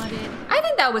carotid. I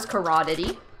think that was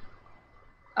carotid-y.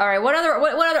 Alright, what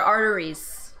other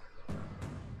arteries?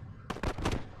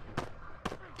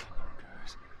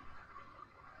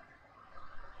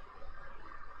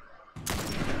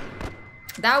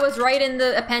 That was right in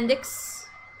the appendix.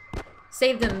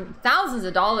 Saved them thousands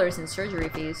of dollars in surgery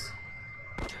fees.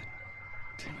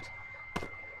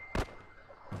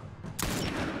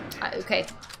 Okay.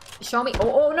 Show me.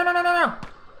 Oh, no.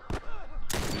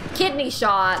 Kidney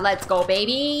shot. Let's go,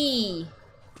 baby.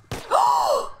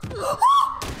 Why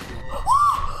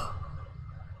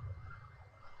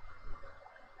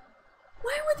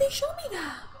would they show me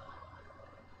that?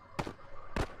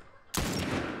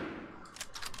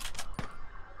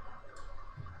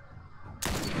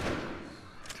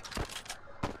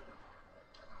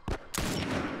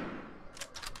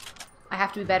 I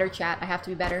have to be better, chat. I have to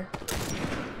be better.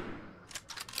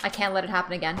 I can't let it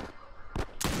happen again.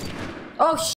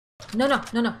 Oh, sh! No.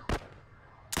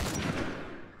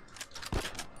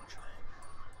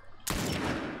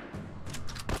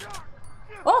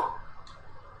 Oh!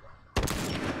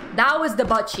 That was the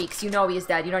butt cheeks. You know he is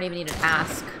dead. You don't even need to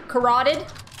ask. Carotid?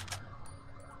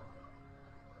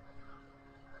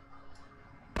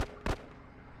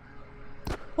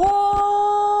 Oh!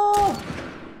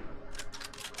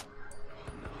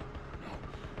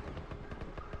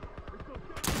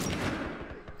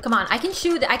 Come on, I can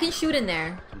shoot in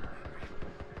there.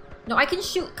 No, I can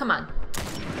shoot. Come on,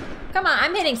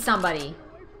 I'm hitting somebody.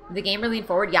 The gamer lean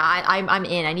forward. Yeah, I'm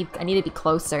in. I need to be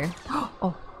closer.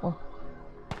 Oh.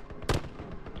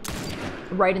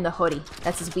 Right in the hoodie.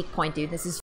 That's his weak point, dude. This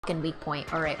is fucking weak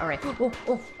point. All right. Oh.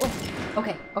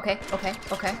 Okay.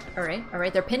 All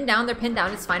right. They're pinned down.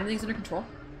 It's fine. Everything's under control.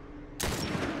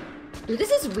 Dude,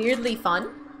 this is weirdly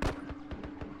fun.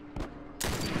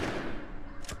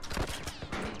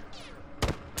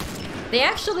 They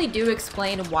actually do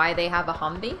explain why they have a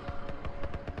Humvee.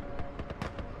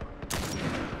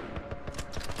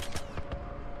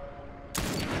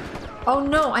 Oh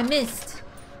no, I missed.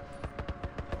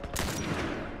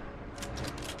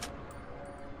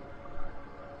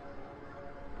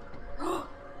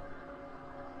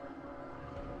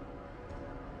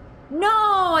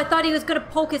 No, I thought he was gonna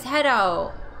poke his head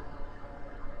out.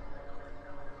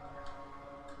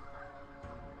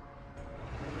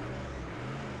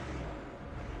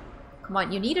 Come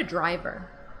on, you need a driver.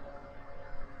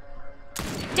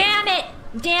 Damn it!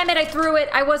 Damn it, I threw it.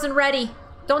 I wasn't ready.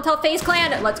 Don't tell FaZe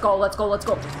Clan. Let's go. Let's go. Let's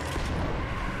go.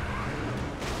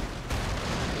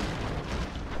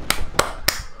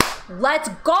 Let's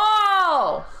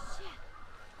go! Shit.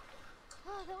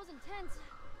 Oh, that was intense.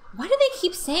 Why do they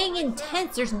keep saying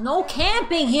intense? There's no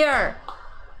camping here.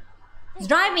 It's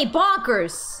driving me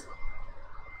bonkers.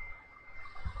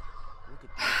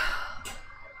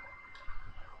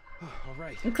 All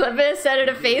right. Clippus said it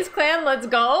a FaZe Clan. Let's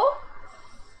go.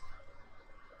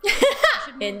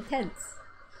 Intense.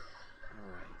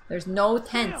 There's no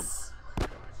tense.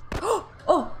 Oh!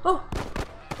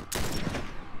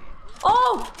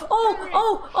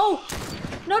 Oh!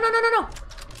 No, no, no, no, no!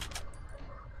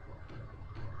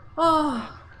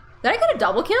 Oh. Did I get a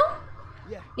double kill?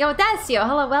 Yeah. Yo, Dacio,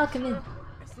 hello, welcome in. I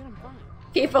said I'm fine.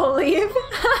 People leave.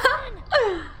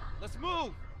 Let's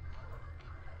move.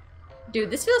 Dude,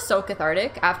 this feels so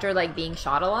cathartic after like being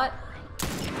shot a lot.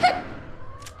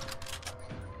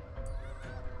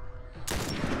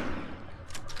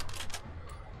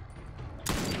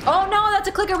 Oh no, that's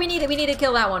a clicker. We need to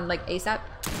kill that one like ASAP.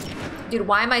 Dude,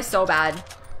 why am I so bad?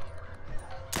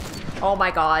 Oh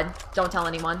my god. Don't tell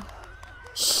anyone.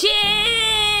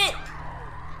 Shit!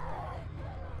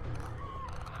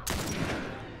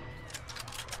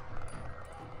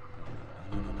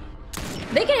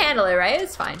 They can handle it, right?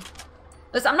 It's fine.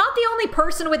 Listen, I'm not the only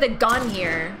person with a gun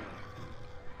here.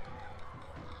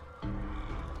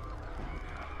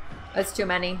 That's too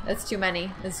many. That's too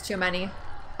many. That's too many.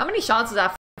 How many shots is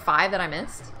that? 5 that I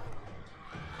missed?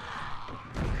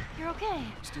 You're okay.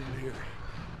 Still here.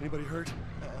 Anybody hurt?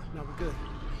 No, we're good.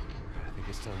 I think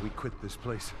it's time we quit this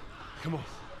place. Come on.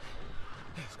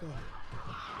 Let's go.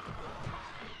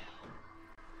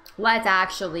 Let's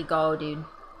actually go, dude.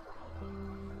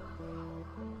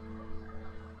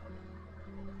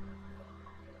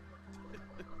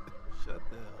 Shut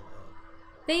the hell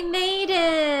up. They made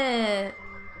it!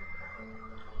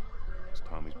 It's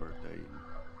Tommy's birthday, and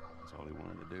that's all he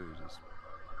wanted to do is just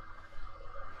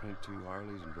paint 2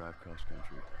 Harleys and drive cross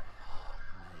country.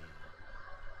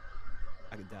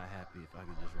 I could die happy if I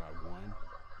could just ride one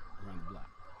around the block.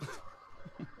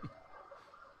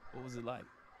 What was it like?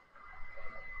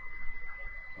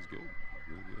 It's good.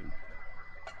 Really good.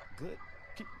 Good.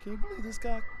 Can you believe this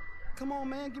guy? Come on,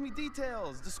 man. Give me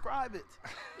details. Describe it.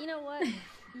 You know what?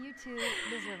 You two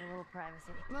deserve a little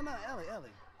privacy. No,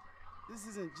 Ellie. This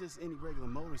isn't just any regular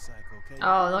motorcycle, okay?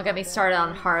 Oh, don't get me started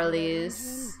on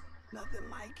Harleys. Nothing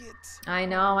like it. I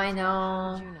know, I How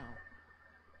know. did you know?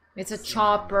 It's a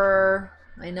chopper.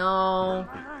 I know.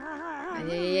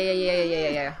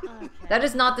 Yeah. Okay. That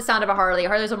is not the sound of a Harley.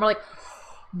 Harleys are more like...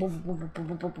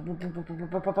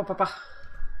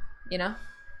 You know?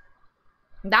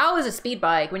 That was a speed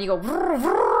bike. When you go...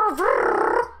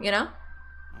 You know?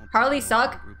 Harleys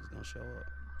suck. Group is gonna show up.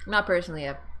 I'm not personally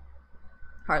a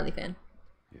Harley fan.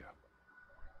 Yeah.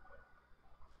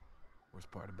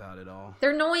 Worst part about it all.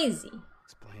 They're noisy.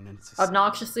 Explaining it's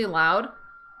Obnoxiously loud.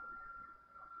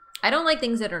 I don't like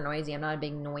things that are noisy. I'm not a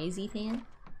big noisy fan.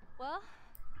 Well,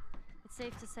 it's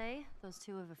safe to say those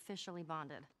two have officially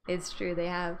bonded. It's true, they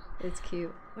have. It's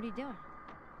cute. What are you doing?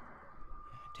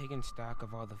 Taking stock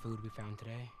of all the food we found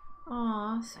today.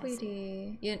 Aw,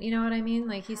 sweetie. You know what I mean?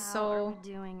 Like, he's How are so... we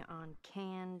doing on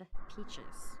canned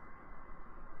peaches?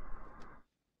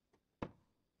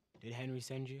 Did Henry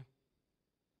send you?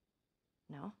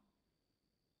 No?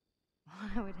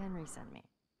 Why would Henry send me?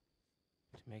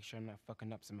 To make sure I'm not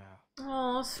fucking up somehow.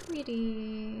 Aw,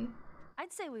 sweetie.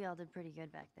 I'd say we all did pretty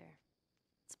good back there.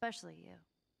 Especially you.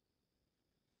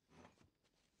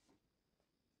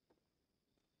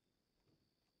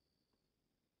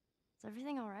 Is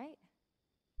everything all right?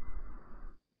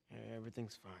 Yeah,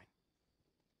 everything's fine.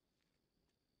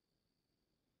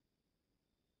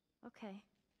 Okay.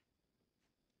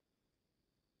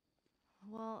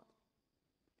 Well,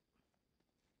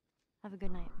 have a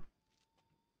good night.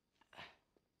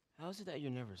 How is it that you're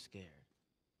never scared?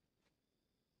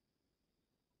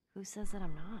 Who says that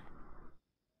I'm not?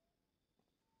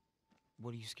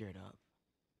 What are you scared of?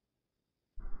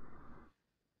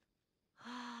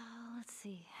 Let's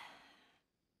see.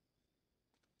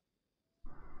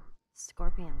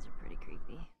 Scorpions are pretty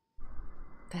creepy.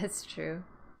 That's true.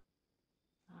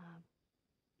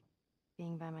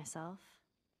 Being by myself.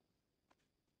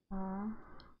 Aw.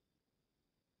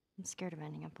 I'm scared of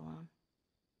ending up alone.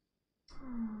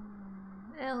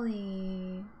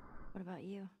 Ellie. What about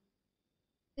you?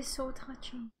 It's so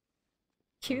touching.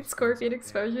 Cute scorpion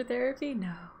exposure therapy?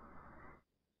 No.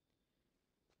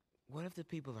 What if the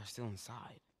people are still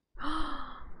inside?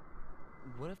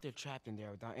 What if they're trapped in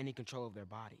there without any control of their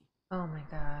body? Oh my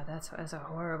god, that's a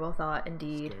horrible thought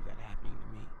indeed. Scared of that happening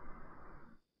to me.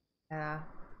 Yeah.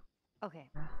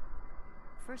 Okay.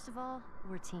 First of all,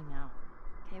 we're a team now.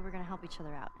 Okay, we're gonna help each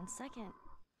other out. And second,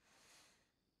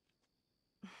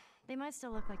 they might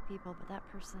still look like people, but that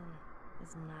person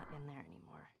is not in there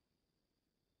anymore.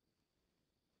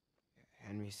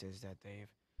 Henry says that they've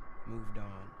moved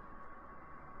on.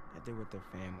 That they're with their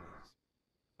families.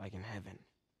 Like in heaven.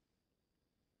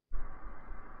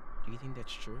 Do you think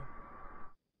that's true?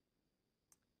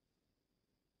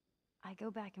 I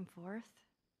go back and forth.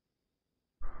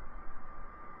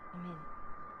 I mean,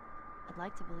 I'd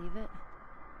like to believe it.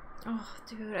 Oh,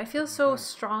 dude, I feel so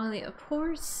strongly.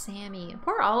 Poor Sammy.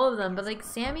 Poor all of them, but like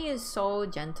Sammy is so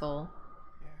gentle.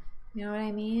 Yeah, You know what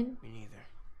I mean? me neither.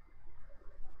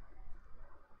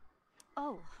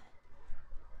 Oh.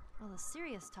 Well, the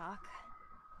serious talk.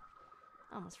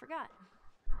 I almost forgot.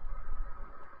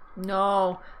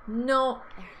 No. No.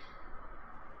 There.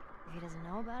 If he doesn't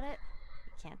know about it,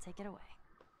 he can't take it away.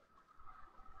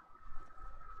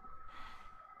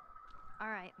 All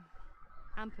right.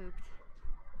 I'm pooped.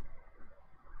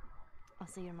 I'll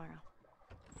see you tomorrow.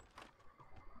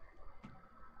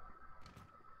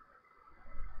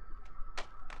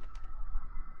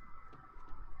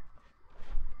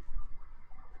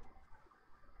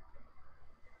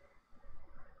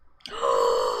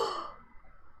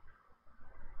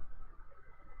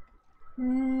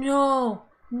 No.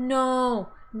 No.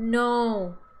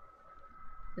 No.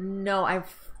 No, I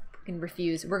fucking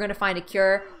refuse. We're gonna find a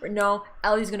cure. No,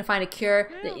 Ellie's gonna find a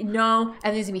cure. No,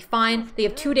 everything's gonna be fine. They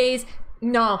have 2 days.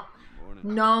 No.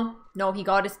 Morning. No. No, he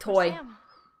got his toy. Sam.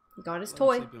 He got his Let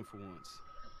toy. him sleep in for once.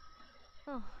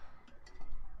 Oh.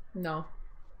 No. Well,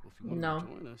 if you want No. to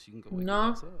join us, you can go wake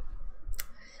No. his ass up.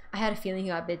 I had a feeling he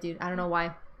got bit, dude. I don't know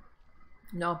why.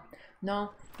 No.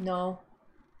 No. No.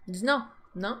 Just no.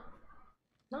 No.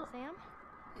 No. Sam?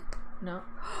 No.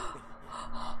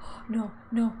 No.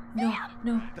 No. No.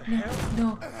 No. No.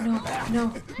 No. No.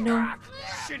 No. No.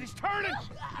 Shit, he's turning!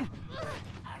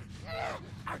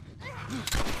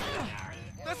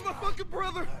 That's my fucking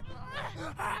brother!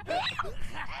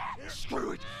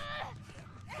 Screw it!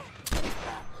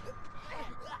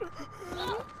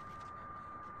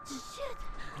 Shit.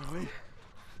 Ellie?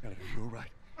 Ellie, are you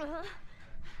alright?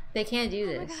 They can't do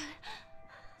this.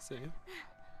 Sam?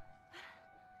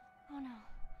 Oh no.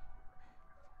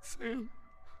 Sam?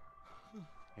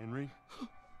 Henry?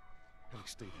 Ellie,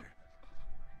 stay there.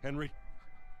 Henry?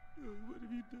 What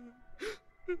have you done?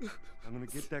 I'm gonna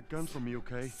get that gun from you,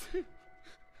 okay?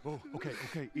 Oh,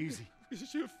 okay, easy.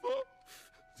 It's your fault.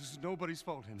 This is nobody's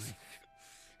fault, Henry.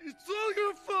 It's all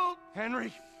your fault.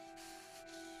 Henry!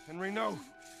 Henry, no!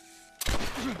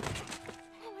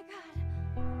 Oh my god.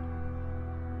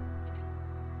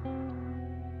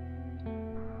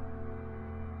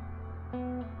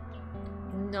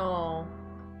 No.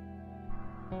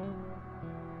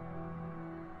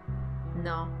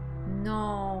 No.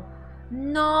 No.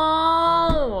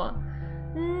 No!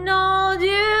 No,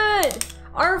 dude!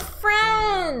 Our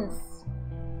friends!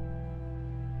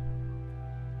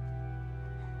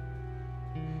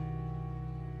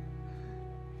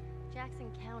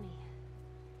 Jackson County.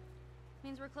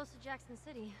 Means we're close to Jackson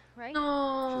City, right?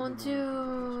 No,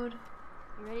 dude.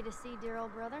 You ready to see dear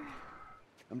old brother?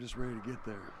 I'm just ready to get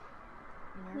there.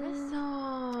 You nervous?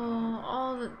 No.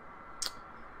 All the...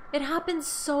 It happened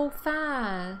so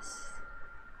fast.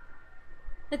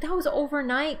 Like, that was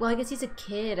overnight. Well, I guess he's a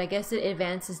kid. I guess it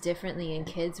advances differently in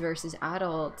kids versus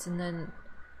adults. And then...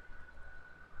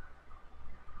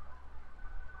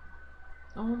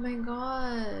 Oh my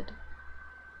god.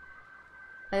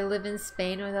 I live in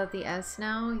Spain without the S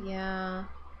now? Yeah.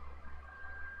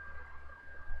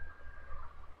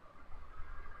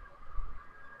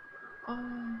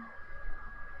 Oh.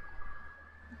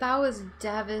 That was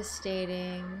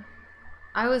devastating.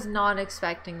 I was not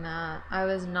expecting that. I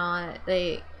was not,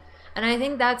 like... And I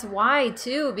think that's why,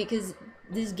 too, because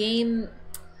this game...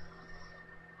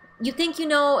 You think you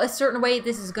know a certain way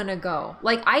this is gonna go.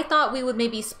 Like, I thought we would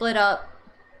maybe split up,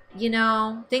 you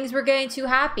know? Things were getting too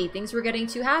happy. Things were getting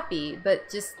too happy. But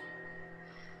just...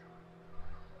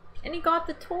 And he got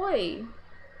the toy.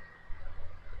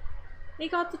 He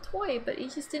got the toy, but he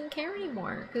just didn't care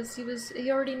anymore. Because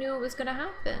he already knew it was gonna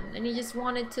happen. And he just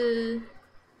wanted to...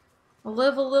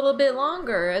 live a little bit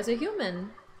longer as a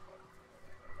human.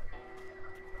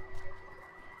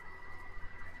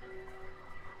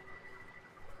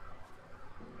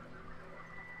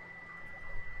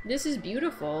 This is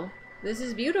beautiful. This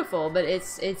is beautiful, but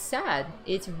it's sad.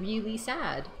 It's really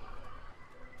sad.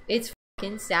 It's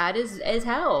fucking sad as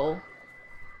hell.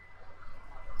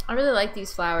 I really like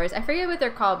these flowers. I forget what they're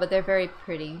called, but they're very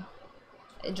pretty.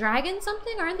 Dragon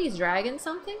something? Aren't these dragon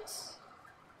somethings?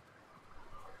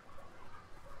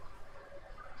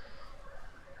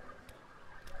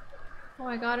 Oh,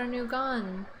 I got a new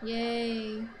gun.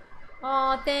 Yay.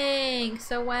 Aw,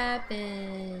 thanks. A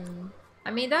weapon.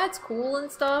 I mean, that's cool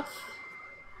and stuff.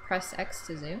 Press X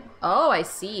to zoom. Oh, I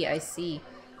see. I see.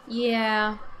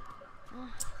 Yeah.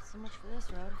 Oh, so much for this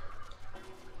road.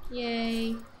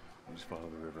 Yay. Just follow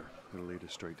the river. It'll lead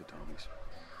us straight to Tommy's.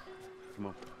 Come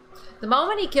on. The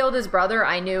moment he killed his brother,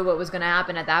 I knew what was going to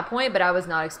happen at that point, but I was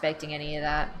not expecting any of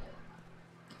that.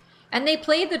 And they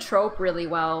played the trope really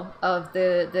well of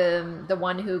the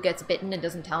one who gets bitten and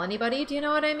doesn't tell anybody. Do you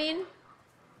know what I mean?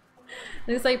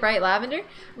 Looks like bright lavender.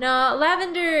 No,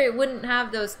 lavender wouldn't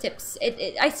have those tips.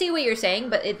 I see what you're saying,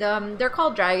 but they're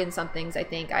called dragon somethings. I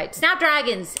think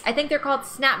snapdragons. I think they're called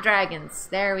snapdragons.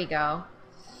 There we go.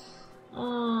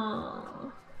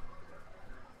 Oh.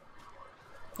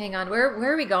 Hang on, where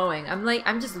are we going?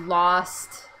 I'm just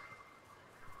lost.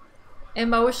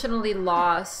 Emotionally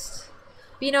lost.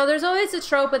 But, you know, there's always a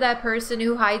trope of that person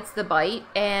who hides the bite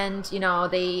and, you know,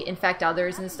 they infect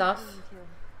others and stuff.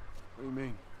 What do you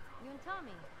mean? You and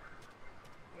Tommy.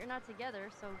 You're not together,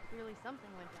 so clearly something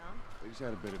went down. We just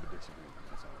had a bit of a disagreement,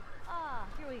 that's all. Ah,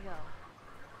 here we go.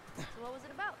 So what was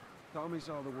it about? Tommy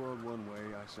saw the world one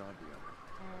way, I saw it the other.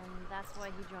 And that's why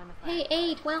he joined the fight.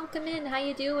 Hey, 8, welcome in. How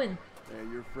you doing?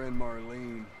 Yeah, your friend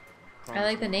Marlene. I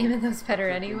like the name of those better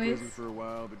kept him anyways. busy for a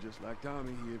while, but just like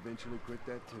Tommy, he eventually quit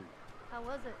that too. How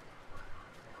was it?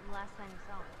 The last time you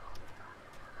saw him?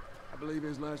 I believe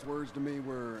his last words to me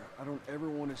were, I don't ever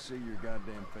want to see your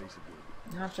goddamn face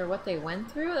again. After what they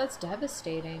went through, that's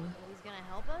devastating. So he's gonna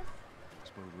help us? I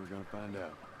suppose we're gonna find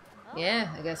out. Oh,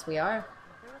 Yeah, I guess we are.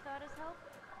 with or without his help?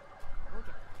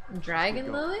 Okay. Dragon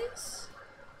Keep going. lilies?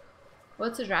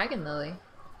 What's a dragon lily?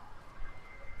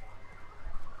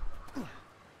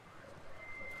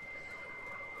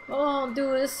 Oh,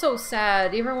 dude, it's so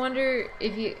sad. Do you ever wonder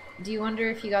if you... Do you wonder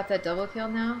if you got that double kill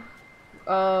now?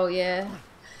 Oh, yeah.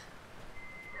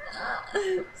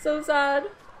 So sad.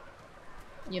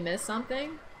 You missed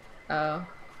something? Oh.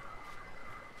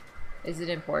 Is it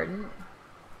important?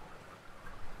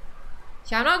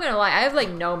 See, I'm not gonna lie. I have, like,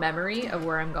 no memory of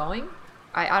where I'm going.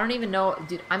 I don't even know.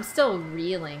 Dude, I'm still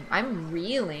reeling. I'm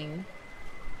reeling.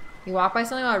 You walk by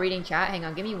something while reading chat? Hang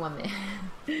on, give me 1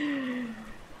 minute.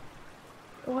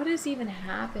 What is even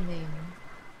happening?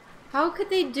 How could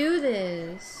they do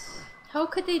this? How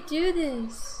could they do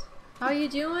this? How you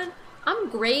doing? I'm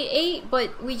great, 8,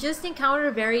 but we just encountered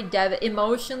a very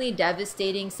emotionally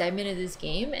devastating segment of this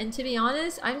game, and to be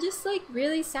honest, I'm just like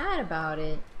really sad about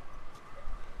it.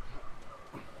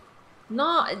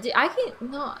 No, I can't.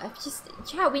 No, I'm just.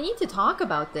 Yeah, we need to talk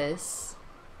about this.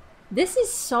 This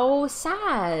is so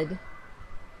sad.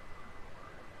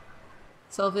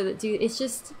 So, dude, it's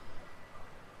just.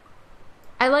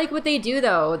 I like what they do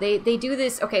though. They do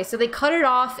this. Okay, so they cut it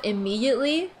off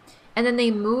immediately, and then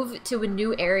they move to a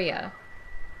new area,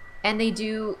 and they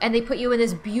put you in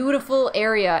this beautiful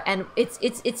area, and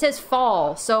it says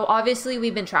fall. So obviously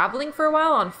we've been traveling for a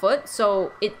while on foot,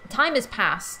 so time has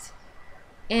passed,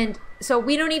 and so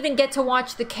we don't even get to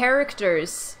watch the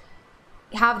characters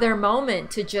have their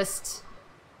moment to just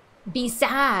be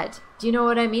sad. Do you know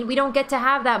what I mean? We don't get to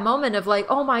have that moment of like,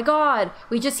 oh my god.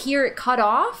 We just hear it cut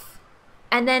off.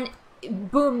 And then,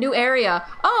 boom, new area.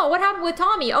 Oh, what happened with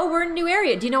Tommy? Oh, we're in a new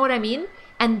area. Do you know what I mean?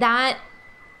 And that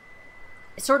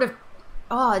sort of,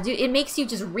 oh, dude, it makes you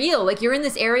just real. Like, you're in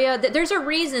this area. There's a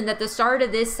reason that the start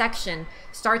of this section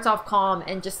starts off calm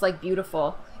and just, like,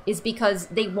 beautiful. Is because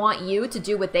they want you to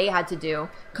do what they had to do.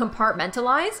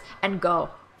 Compartmentalize and go.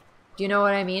 Do you know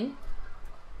what I mean?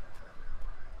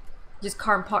 Just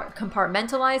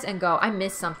compartmentalize and go. I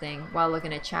missed something while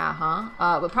looking at chat,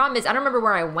 huh? The problem is, I don't remember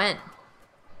where I went.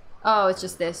 Oh, it's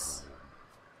just this.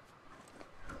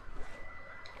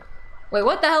 Wait,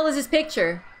 what the hell is this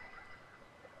picture?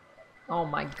 Oh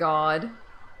my god.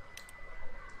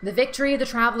 The victory of the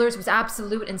travelers was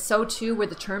absolute, and so too were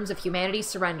the terms of humanity's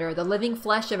surrender. The living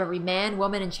flesh of every man,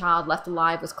 woman, and child left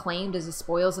alive was claimed as the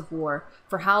spoils of war.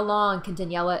 For how long can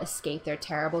Daniela escape their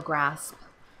terrible grasp?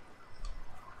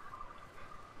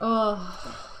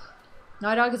 Oh.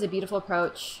 Naughty Dog is a beautiful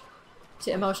approach to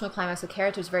emotional climax. The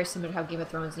character is very similar to how Game of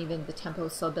Thrones, and even the tempo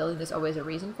is still building. There's always a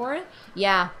reason for it.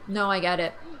 Yeah, no, I get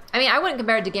it. I mean, I wouldn't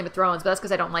compare it to Game of Thrones, but that's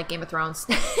because I don't like Game of Thrones.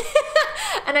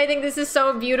 And I think this is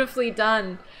so beautifully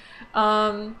done.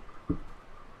 But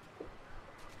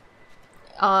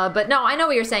no, I know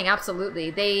what you're saying. Absolutely.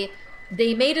 They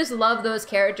made us love those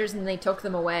characters and they took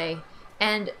them away.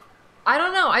 And I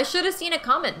don't know. I should have seen it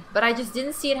coming, but I just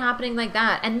didn't see it happening like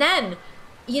that. And then,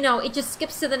 you know, it just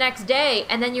skips to the next day,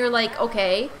 and then you're like,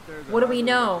 okay, what do we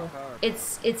know?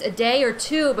 It's a day or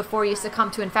two before you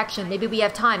succumb to infection. Maybe we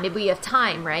have time. Maybe we have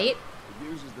time, right? It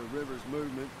uses the river's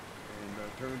movement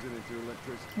and turns it into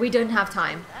electricity. We didn't have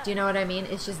time. Do you know what I mean?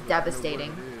 It's just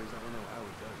devastating. I don't know what it is. I don't know how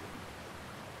it does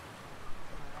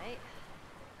it. Alright.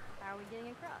 How are we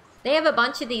getting across? They have a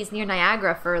bunch of these near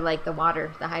Niagara for like the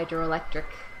water, the hydroelectric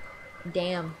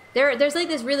dam. There's like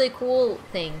this really cool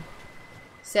thing.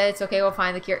 Said it's okay, we'll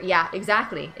find the cure. Yeah,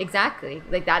 exactly.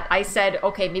 Like that. I said,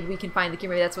 okay, maybe we can find the cure.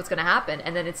 Maybe that's what's gonna happen.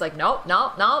 And then it's like, nope,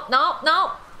 nope, nope, nope,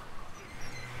 nope.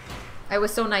 I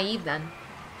was so naive then. Well,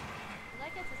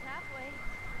 that gets us halfway.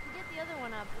 If we get the other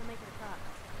one up, we'll make it across.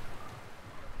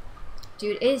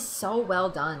 Dude, it is so well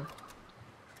done.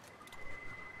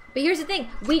 But here's the thing,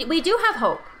 we do have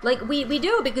hope. Like, we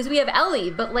do, because we have Ellie,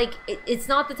 but like, it's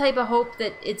not the type of hope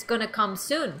that it's gonna come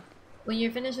soon. When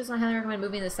you're finished this one, I highly recommend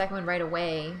moving the second one right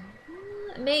away.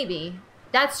 Maybe.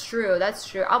 That's true, that's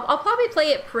true. I'll probably play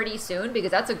it pretty soon,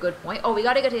 because that's a good point. Oh, we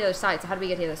gotta get to the other side, so how do we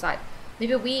get to the other side?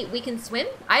 Maybe we can swim?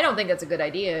 I don't think that's a good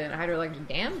idea in a hydroelectric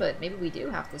dam, but maybe we do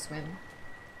have to swim.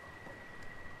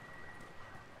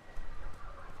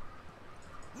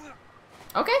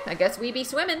 Okay, I guess we be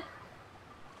swimming.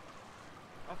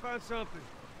 I'll find something.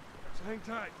 So hang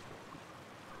tight.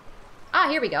 Ah,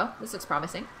 here we go. This looks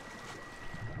promising.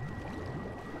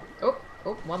 Oh,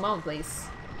 one moment, please.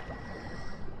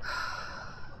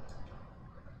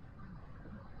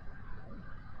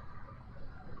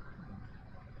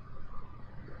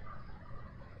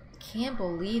 Can't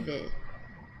believe it.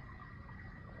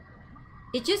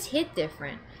 It just hit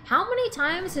different. How many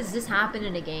times has this happened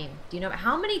in a game? Do you know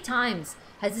how many times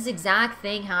has this exact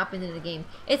thing happened in a game?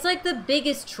 It's like the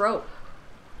biggest trope,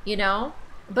 you know?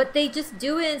 But they just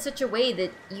do it in such a way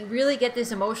that you really get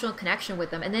this emotional connection with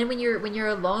them. And then when you're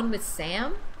alone with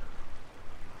Sam,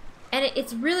 and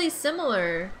it's really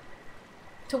similar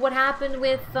to what happened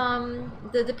with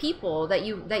the people that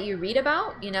you read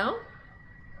about, you know?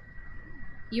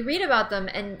 You read about them,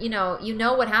 and you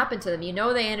know what happened to them. You know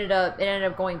it ended up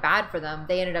going bad for them.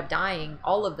 They ended up dying,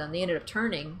 all of them. They ended up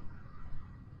turning.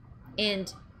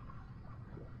 And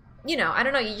you know, I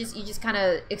don't know, you just kind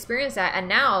of experience that. And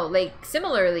now, like,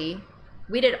 similarly,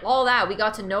 we did all that. We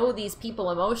got to know these people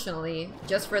emotionally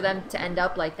just for them to end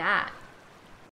up like that.